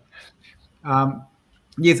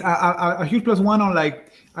 Yes, a huge plus one on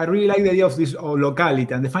I really like the idea of this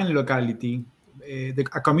locality and defining locality,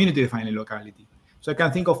 a community defining locality. So I can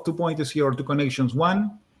think of 2 pointers here or 2 connections.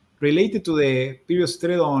 One related to the previous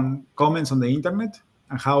thread on comments on the internet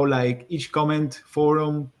and how each comment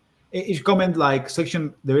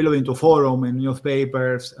section developed into a forum and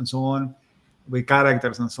newspapers and so on, with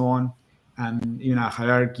characters and so on, and even a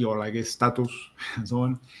hierarchy or a status and so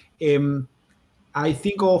on. I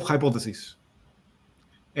think of hypotheses.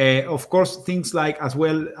 Of course, things as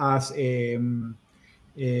well as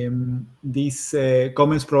this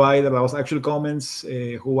comments provider that was actual comments,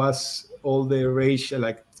 who was all the rage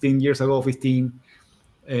 10 years ago, 15.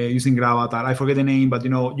 Using Gravatar, I forget the name, but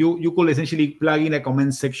you could essentially plug in a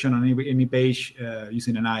comment section on any page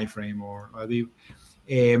using an iframe or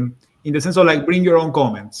in the sense of bring your own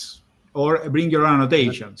comments or bring your own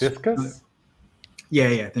annotations. Discuss?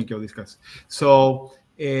 Yeah, thank you, Discuss. So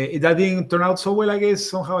that didn't turn out so well, I guess.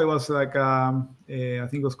 Somehow it was I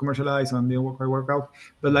think it was commercialized and didn't quite work out.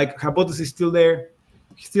 But hypothesis still there,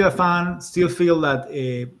 still a fan, still feel that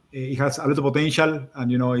it has a lot of potential,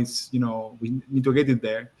 and we need to get it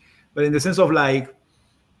there. But in the sense of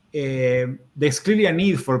there's clearly a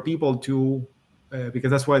need for people to,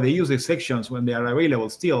 because that's why they use these sections when they are available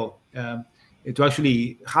still, to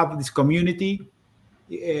actually have this community,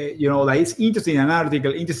 that is interested in an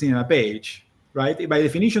article, interested in a page, right? By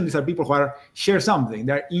definition, these are people who share something.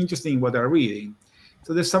 They're interested in what they're reading.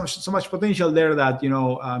 So there's so much potential there that,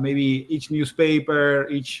 maybe each newspaper,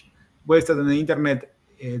 each website on the internet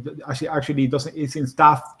actually doesn't isn't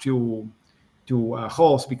staffed to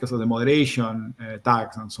host because of the moderation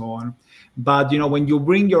tags and so on. But when you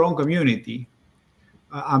bring your own community,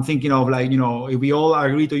 I'm thinking of like if we all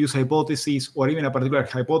agree to use hypotheses or even a particular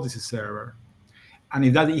hypothesis server, and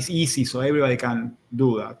if that is easy, so everybody can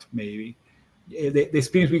do that, maybe the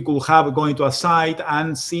experience we could have going to a site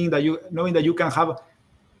and knowing that you can have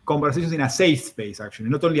conversations in a safe space, actually,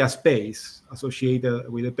 not only a space associated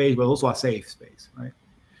with the page, but also a safe space, right?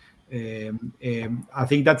 I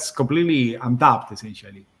think that's completely untapped,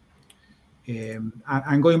 essentially.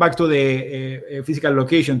 And going back to the physical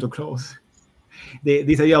location to close,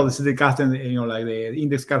 this idea of the custom, like the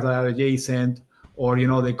index cards that are adjacent, or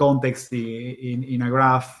the context in a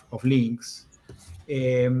graph of links.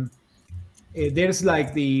 There's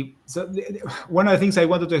like one of the things I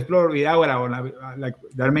wanted to explore with Aura, like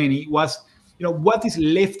there are many, was what is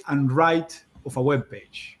left and right of a web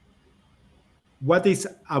page. What is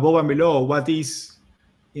above and below? What is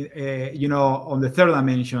on the third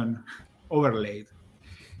dimension overlaid?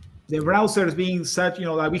 The browsers being such,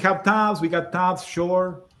 like we got tabs,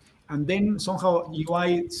 sure, and then somehow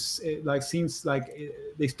UI like seems like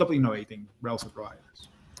they stop innovating, browser providers.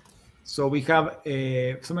 So we have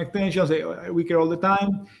some extensions we care all the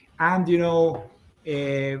time, and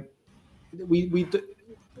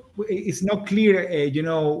it's not clear,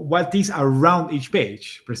 what is around each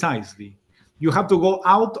page precisely. You have to go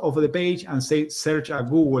out of the page and search at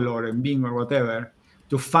Google or in Bing or whatever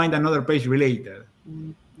to find another page related.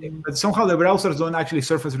 But somehow the browsers don't actually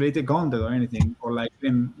surface related content or anything, or like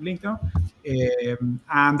in LinkedIn,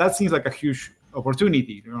 and that seems like a huge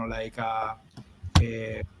opportunity, like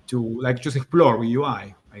to like just explore with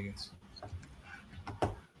UI, I guess.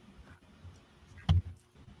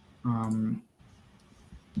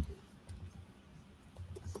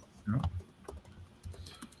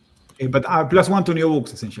 But +1 to new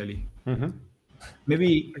books, essentially.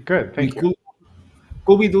 Maybe good. Thank you.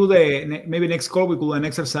 Could we do maybe next call we could do an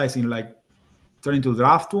exercise in like turning to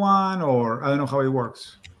draft one, or I don't know how it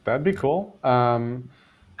works. That'd be cool.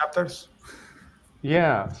 Chapters.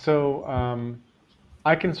 Yeah. So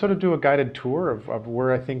I can sort of do a guided tour of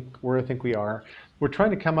where I think we are. We're trying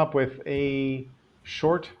to come up with a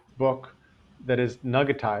short book that is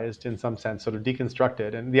nuggetized in some sense, sort of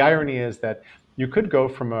deconstructed. And the irony is that you could go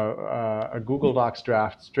from a Google Docs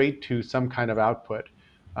draft straight to some kind of output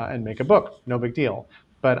and make a book, no big deal.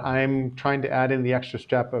 But I'm trying to add in the extra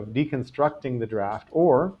step of deconstructing the draft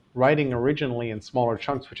or writing originally in smaller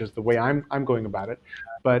chunks, which is the way I'm going about it.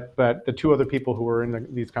 But the two other people who were in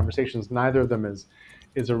these conversations, neither of them is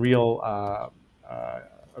a real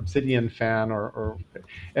Obsidian fan,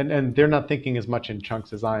 and they're not thinking as much in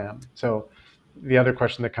chunks as I am. So the other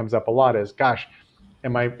question that comes up a lot is, gosh,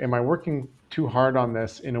 am I working too hard on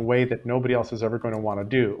this in a way that nobody else is ever going to want to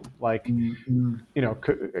do? Like,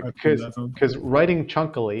 because writing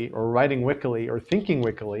chunkily or writing wickily or thinking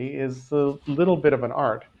wickily is a little bit of an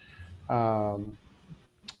art.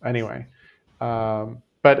 Anyway,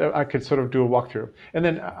 but I could sort of do a walkthrough. And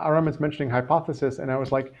then Aram is mentioning Hypothesis, and I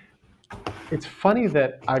was like, it's funny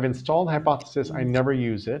that I've installed Hypothesis, I never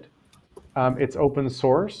use it. It's open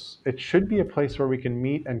source. It should be a place where we can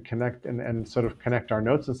meet and connect and sort of connect our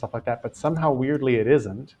notes and stuff like that, but somehow weirdly it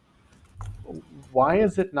isn't. Why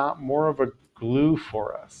is it not more of a glue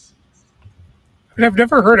for us? I've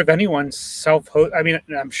never heard of anyone self-host. I mean,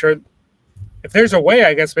 I'm sure if there's a way,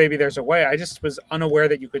 I guess maybe there's a way. I just was unaware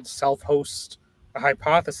that you could self-host a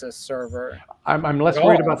Hypothesis server. I'm less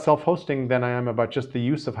worried about self-hosting than I am about just the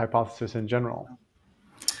use of Hypothesis in general.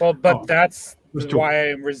 Well, but that's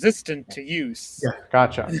why I'm resistant to use. Yeah,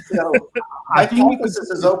 gotcha. Hypothesis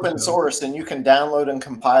is open source, and you can download and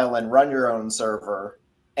compile and run your own server.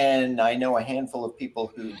 And I know a handful of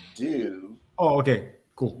people who do. Oh, okay,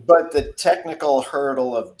 cool. But the technical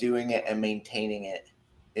hurdle of doing it and maintaining it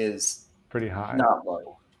is pretty high. Not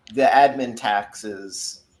low. The admin tax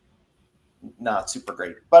is not super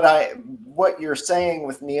great. But what you're saying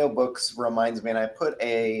with NeoBooks reminds me, and I put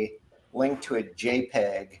a link to a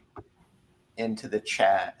JPEG into the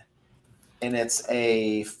chat, and it's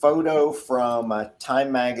a photo from a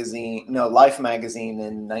Life magazine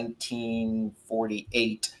in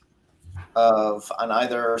 1948 of, on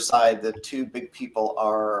either side, the two big people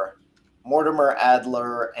are Mortimer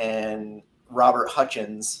Adler and Robert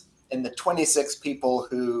Hutchins, and the 26 people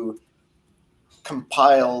who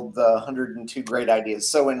compiled the 102 great ideas.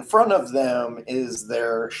 So in front of them is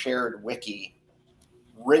their shared wiki,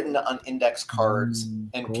 written on index cards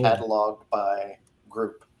and cataloged by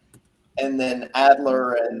group. And then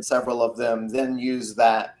Adler and several of them then used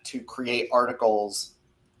that to create articles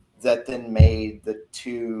that then made the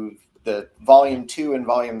two the volume 2 and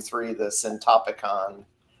volume 3, the Centopicon,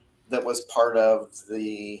 that was part of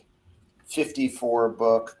the 54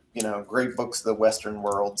 book, Great Books of the Western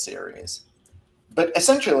World series. But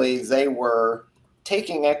essentially, they were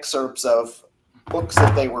taking excerpts of books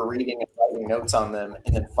that they were reading and writing notes on them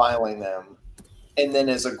and then filing them. And then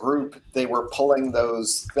as a group, they were pulling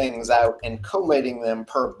those things out and collating them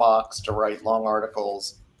per box to write long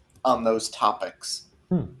articles on those topics.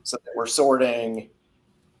 So they were sorting,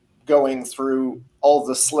 going through all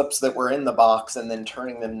the slips that were in the box and then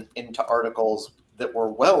turning them into articles that were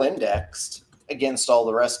well indexed against all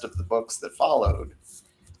the rest of the books that followed.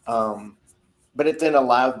 But it then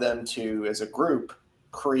allowed them to, as a group,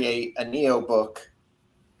 create a Neo book.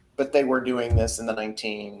 But they were doing this in the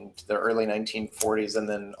early 1940s, and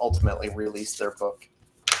then ultimately released their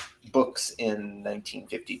books in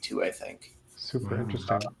 1952, I think. Super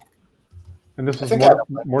interesting. And this was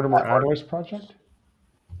Mortimer Adler's project?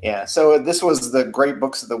 Yeah, so this was the Great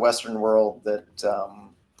Books of the Western World that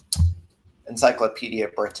Encyclopedia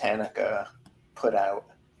Britannica put out.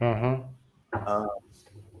 I'm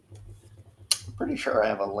pretty sure I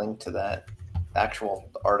have a link to that actual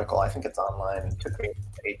article. I think it's online. It took me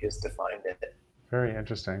pages to find it. Very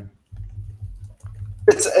interesting.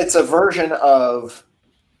 It's a version of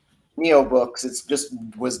Neo books. It's just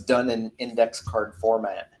was done in index card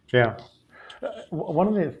format. Yeah. One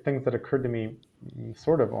of the things that occurred to me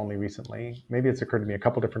sort of only recently, maybe it's occurred to me a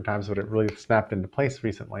couple different times, but it really snapped into place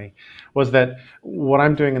recently, was that what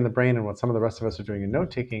I'm doing in the brain and what some of the rest of us are doing in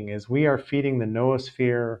note-taking is we are feeding the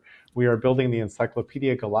noosphere, we are building the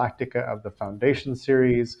Encyclopedia Galactica of the Foundation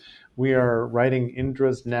series, we are writing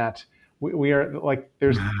Indra's Net, we are like,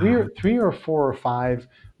 there's three or four or five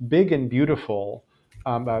big and beautiful,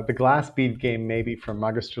 the glass bead game maybe from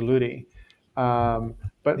Magister Ludi, Hermann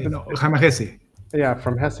Hesse. Yeah,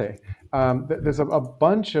 from Hesse. There's a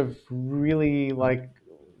bunch of really like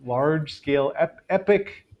large-scale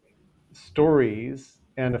epic stories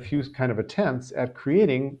and a few kind of attempts at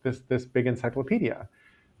creating this big encyclopedia,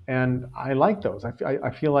 and I like those. I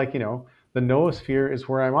feel like the noosphere is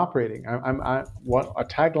where I'm operating. What a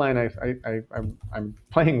tagline I'm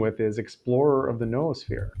playing with is explorer of the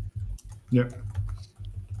noosphere. Yeah.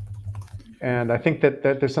 And I think that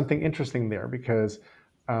there's something interesting there because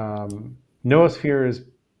noosphere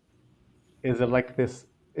is like this.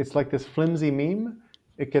 It's like this flimsy meme.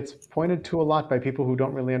 It gets pointed to a lot by people who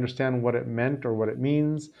don't really understand what it meant or what it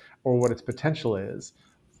means or what its potential is,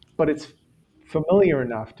 but it's familiar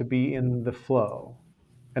enough to be in the flow.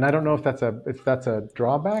 And I don't know if that's a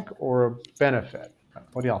drawback or a benefit.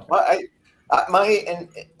 What do y'all think? Well,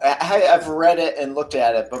 I've read it and looked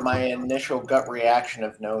at it, but my initial gut reaction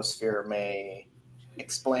of noosphere may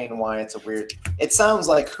explain why it's a weird. It sounds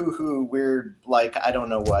like weird, like I don't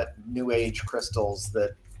know what new age crystals.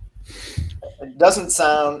 That it doesn't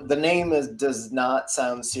sound. The name does not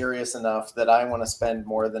sound serious enough that I want to spend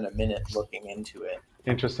more than a minute looking into it.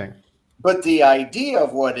 Interesting. But the idea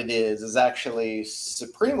of what it is actually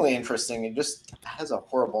supremely interesting. It just has a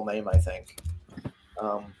horrible name, I think,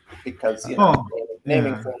 because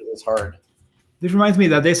naming things is hard. This reminds me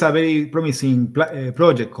that there's a very promising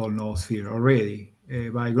project called Noosphere already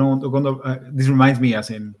by Gordon. This reminds me,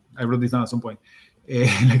 as in I wrote this down at some point,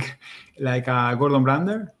 like Gordon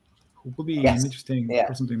Brander, who could be interesting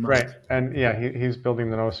for something. Right, and he's building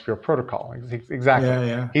the Noosphere protocol. Exactly.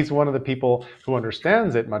 Yeah. He's one of the people who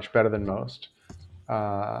understands it much better than most,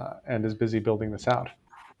 and is busy building this out.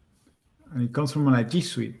 And it comes from a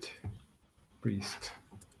Jesuit priest.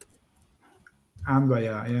 And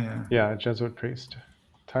a Jesuit priest,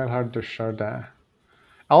 Teilhard de Chardin.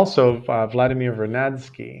 Also, Vladimir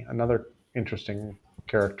Vernadsky, another interesting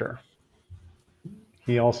character.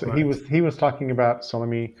 He was talking about. So let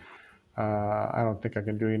me. I don't think I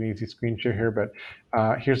can do an easy screen share here, but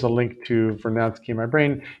here's a link to Vernadsky in my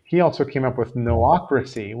brain. He also came up with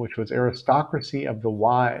noocracy, which was aristocracy of the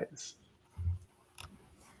wise.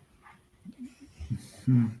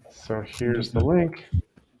 So here's the link.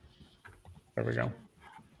 There we go.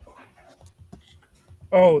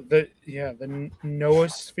 Oh, the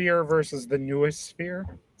noosphere versus the noosphere.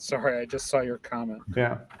 Sorry, I just saw your comment.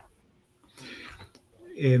 Yeah.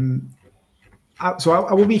 So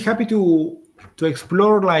I would be happy to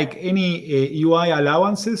explore like any UI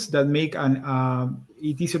allowances that make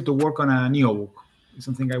it easier to work on a Neo book. It's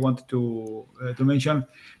something I wanted to mention.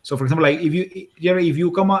 So, for example, like if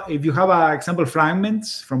you have example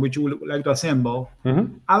fragments from which you would like to assemble,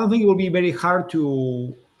 I don't think it will be very hard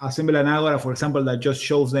to assemble an Agora, for example, that just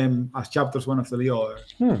shows them as chapters one after the other.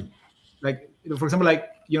 Like, for example, like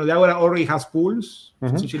the Agora already has pools.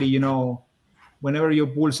 Essentially, whenever you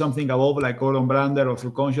pull something above, like Gordon Brander or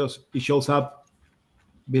through Conscious, it shows up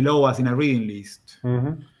below us in a reading list.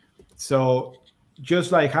 Mm-hmm. So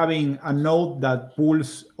just like having a node that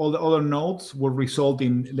pulls all the other nodes will result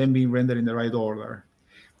in them being rendered in the right order.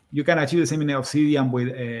 You can achieve the same in Obsidian with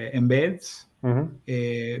embeds,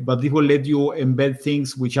 but this will let you embed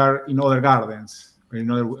things which are in other gardens or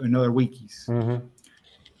in other wikis. Mm-hmm.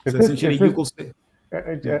 So essentially, you could say,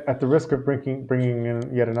 at the risk of bringing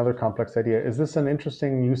in yet another complex idea, is this an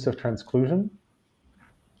interesting use of transclusion?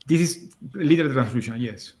 This is literal transclusion,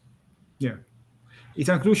 yes. Yeah. It's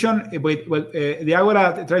transclusion, but the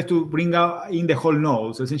Agora tries to bring out in the whole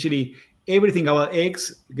node. So essentially, everything about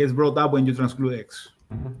X gets brought up when you transclude X.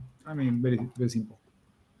 Mm-hmm. I mean, very, very simple.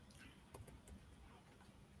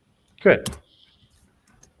 Good.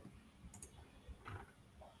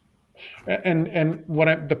 And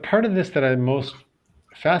what the part of this that I'm most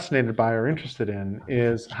fascinated by or interested in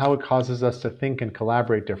is how it causes us to think and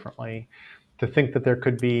collaborate differently, to think that there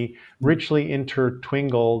could be richly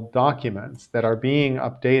intertwingled documents that are being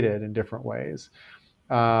updated in different ways,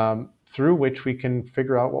 through which we can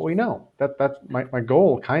figure out what we know. That's my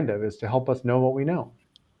goal, kind of, is to help us know what we know.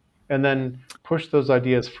 And then push those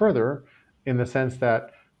ideas further in the sense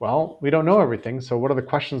that, well, we don't know everything. So what are the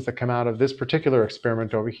questions that come out of this particular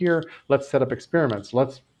experiment over here? Let's set up experiments.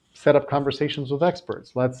 Let's set up conversations with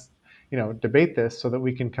experts. Let's, debate this so that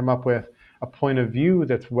we can come up with a point of view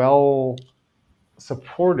that's well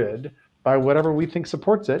supported by whatever we think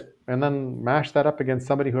supports it, and then mash that up against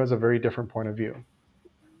somebody who has a very different point of view.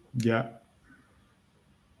 Yeah.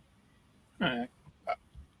 All right.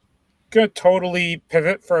 Gonna totally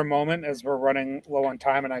pivot for a moment as we're running low on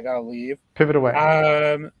time and I gotta leave. Pivot away.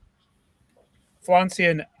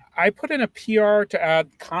 Flancian, I put in a PR to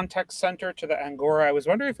add Context Center to the Angora. I was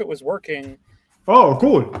wondering if it was working. Oh,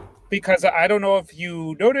 cool. Because I don't know if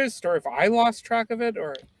you noticed or if I lost track of it,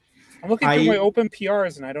 or I'm looking through my open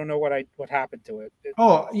PRs and I don't know what happened to it.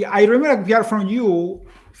 Yeah, I remember a PR from you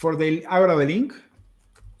for the Agora link.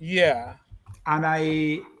 Yeah. And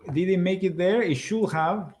I didn't make it there. It should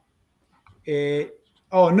have.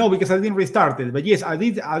 Oh no, because I didn't restart it. But yes, I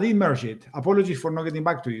did merge it. Apologies for not getting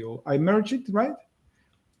back to you. I merged it, right?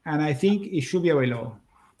 And I think it should be available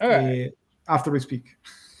after we speak.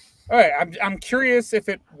 All right, I'm curious if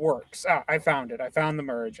it works. I found it. I found the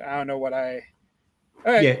merge. I don't know what I.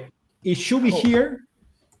 All right. Yeah, it should be here.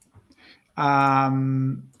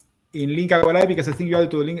 In link Agora, because I think you added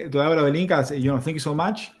to the link to Agora link. As thank you so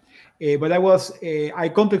much. But I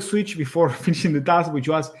context switch before finishing the task, which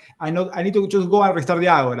was I need to just go and restart the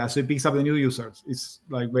Agora so it picks up the new users. It's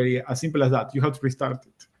like very as simple as that. You have to restart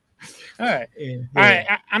it. All right.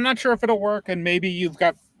 I'm not sure if it'll work, and maybe you've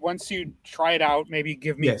got once you try it out, maybe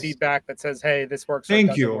give me feedback that says, "Hey, this works." Or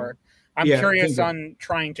Thank it you. Work. I'm curious on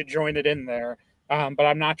trying to join it in there, but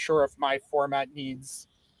I'm not sure if my format needs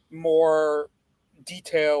more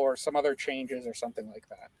detail or some other changes or something like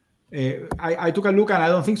that. I took a look and I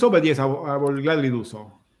don't think so, but yes, I will gladly do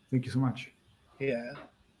so. Thank you so much. Yeah.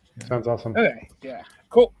 Sounds awesome. Okay. Yeah.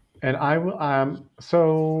 Cool. And I will.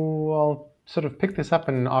 So I'll sort of pick this up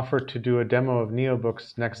and offer to do a demo of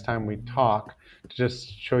NeoBooks next time we talk to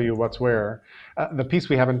just show you what's where. The piece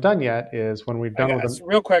we haven't done yet is when we've done with them.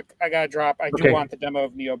 Real quick, I got to drop. I do want the demo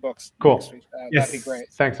of NeoBooks. Cool. Next week. That'd be great.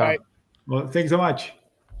 Thanks, Tom. Well, thanks so much.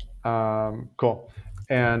 Cool.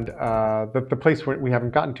 And the place where we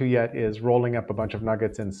haven't gotten to yet is rolling up a bunch of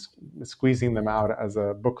nuggets and squeezing them out as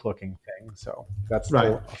a book-looking thing. So that's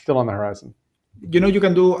still on the horizon. You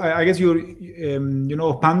can do. I guess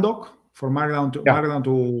Pandoc for Markdown to Markdown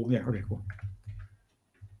to. Yeah. Okay. Cool.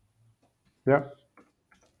 Yeah.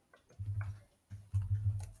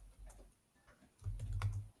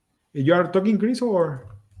 You are talking, Chris, or?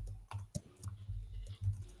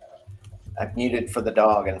 I muted for the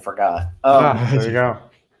dog and forgot. There you go.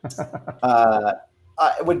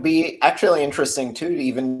 It would be actually interesting too, to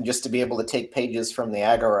even just to be able to take pages from the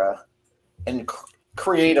Agora and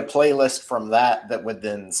create a playlist from that would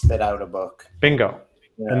then spit out a book. Bingo.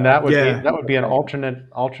 Yeah. And that would be an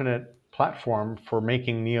alternate platform for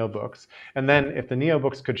making NeoBooks. And then if the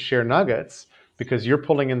NeoBooks could share nuggets, because you're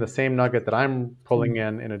pulling in the same nugget that I'm pulling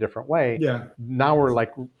in a different way. Yeah. Now we're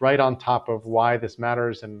like right on top of why this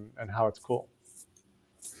matters and how it's cool.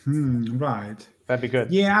 Right. That'd be good.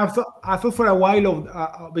 Yeah, I thought for a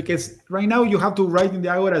while because right now you have to write in the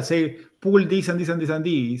Agora, say pull this and this and this and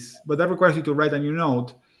this, but that requires you to write a new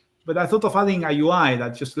node. But I thought of adding a UI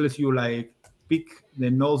that just lets you like pick the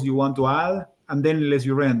nodes you want to add and then lets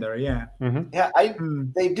you render. Yeah. Mm-hmm. Yeah,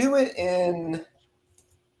 they do it in.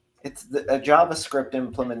 It's a JavaScript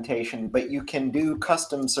implementation, but you can do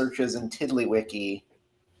custom searches in TiddlyWiki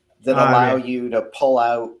that allow yeah. you to pull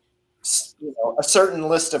out a certain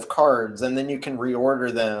list of cards, and then you can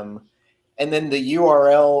reorder them. And then the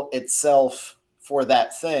URL itself for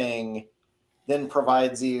that thing then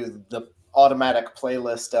provides you the automatic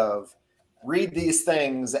playlist of read these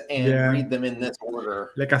things and read them in this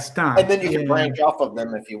order. Like a stamp. And then you can branch off of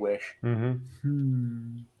them if you wish.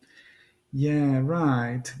 Yeah,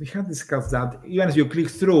 right. We have discussed that. Even as you click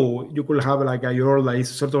through, you could have like a your like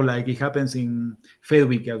sort of like it happens in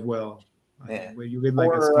Fedwiki as well. Yeah. Where you get like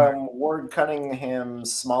or Ward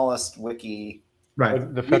Cunningham's smallest wiki.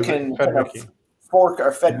 Right. The You can kind of fork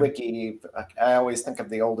or FedWiki. I always think of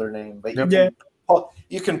the older name, but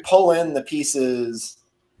you can pull in the pieces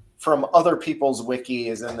from other people's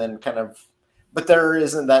wikis and then kind of, but there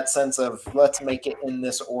isn't that sense of let's make it in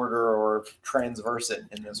this order or transverse it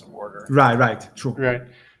in this order. Right. True. Right.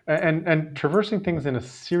 And traversing things in a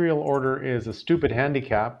serial order is a stupid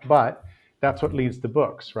handicap, but that's what leads to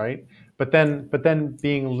books, right? But then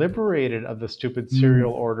being liberated of the stupid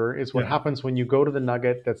serial order is what happens when you go to the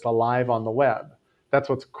nugget that's alive on the web. That's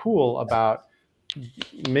what's cool about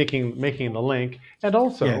making the link. And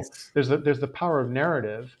also there's the power of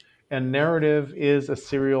narrative, and narrative is a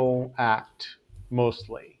serial act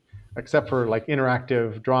mostly, except for like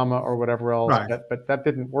interactive drama or whatever else. Right. But that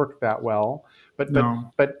didn't work that well. But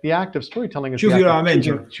the act of storytelling is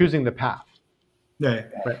choosing the path. Yeah,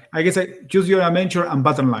 right. I guess choose your adventure and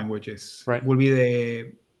pattern languages will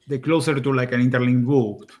be the closer to like an interlinked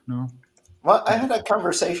book, no? Well, I had a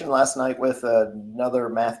conversation last night with another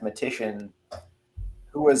mathematician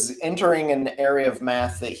who was entering an area of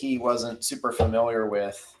math that he wasn't super familiar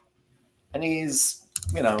with. And he's,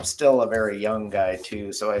 still a very young guy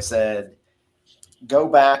too. So I said, go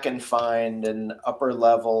back and find an upper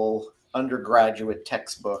level undergraduate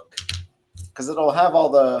textbook, because it'll have all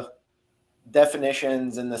the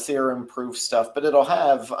definitions and the theorem proof stuff, but it'll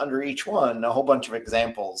have under each one a whole bunch of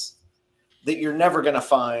examples that you're never going to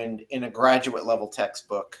find in a graduate level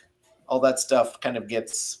textbook. All that stuff kind of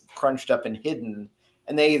gets crunched up and hidden,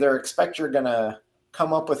 and they either expect you're going to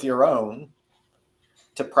come up with your own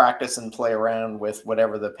to practice and play around with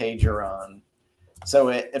whatever the page you're on. So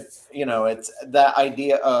it's that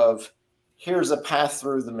idea of here's a path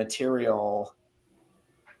through the material,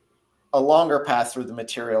 a longer path through the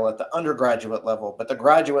material at the undergraduate level, but the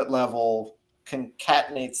graduate level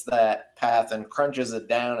concatenates that path and crunches it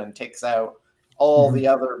down and takes out all the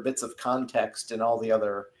other bits of context and all the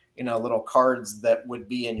other, little cards that would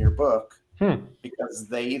be in your book, because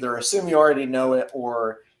they either assume you already know it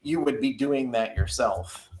or you would be doing that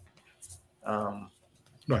yourself.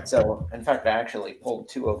 Right. So, in fact, I actually pulled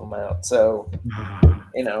two of them out. So,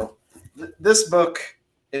 this book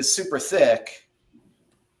is super thick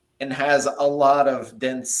and has a lot of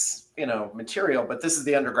dense, material, but this is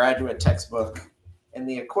the undergraduate textbook, and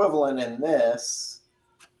the equivalent in this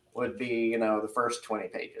would be, the first 20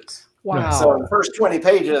 pages. Wow. So the first 20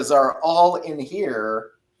 pages are all in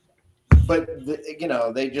here, but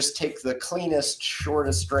they just take the cleanest,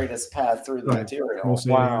 shortest, straightest path through the material.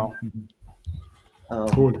 Wow.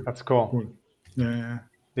 Cool. That's cool. Yeah.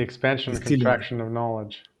 The expansion and contraction of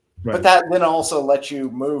knowledge. Right. But that then also lets you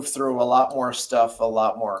move through a lot more stuff a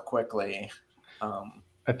lot more quickly.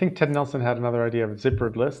 I think Ted Nelson had another idea of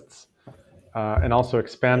zippered lists, and also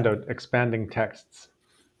expanding texts.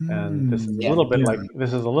 And this is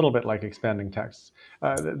a little bit like expanding texts.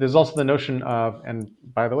 There's also the notion of, and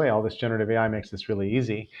by the way, all this generative AI makes this really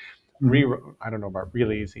easy. I don't know about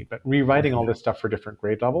really easy, but rewriting all this stuff for different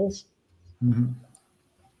grade levels.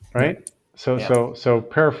 Right. So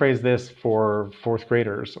paraphrase this for fourth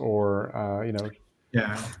graders, or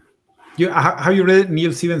Yeah. Have you read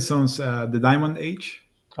Neil Stephenson's The Diamond Age?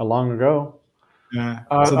 Long ago. Yeah.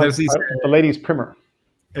 So there's this the ladies' primer.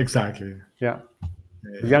 Exactly. Yeah.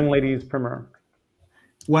 The young ladies' primer.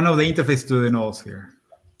 One of the interface to the notes here.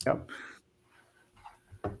 Yep.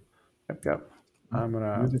 I'm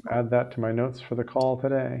gonna add that to my notes for the call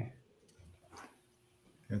today.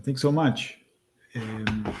 Yeah, thanks so much.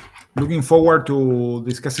 Looking forward to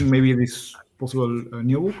discussing maybe this possible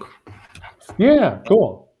new book. Yeah,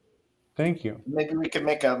 cool. Thank you. Maybe we could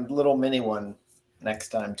make a little mini one next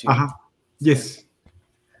time too. Yes.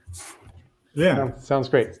 Yeah. Sounds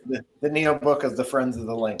great. The Neo book of the Friends of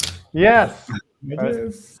the Link. Yes.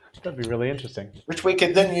 Yes. That'd be really interesting. Which we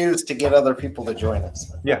could then use to get other people to join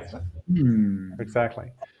us. Yes.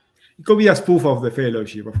 Exactly. It could be a spoof of the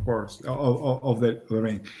fellowship, of course, of the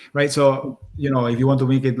ring, right? So, if you want to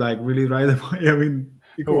make it like really right, I mean,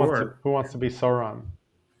 it could work. Who wants to be Sauron?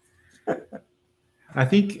 I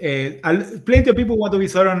think plenty of people want to be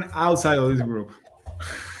Sauron outside of this group.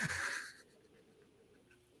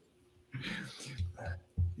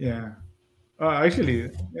 Yeah. Actually,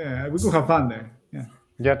 yeah, we could have fun there. Yeah.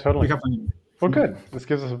 Yeah, We totally. have fun. Well, good. This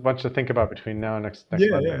gives us a bunch to think about between now and next Yeah,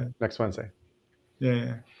 Monday, yeah. next Wednesday.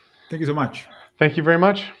 Yeah. Thank you so much. Thank you very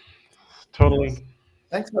much. Totally,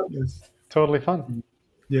 Thanks, folks. Yes. totally fun.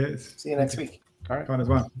 Yes. See you next week. All right. Fun as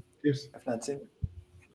well. Cheers. If not soon.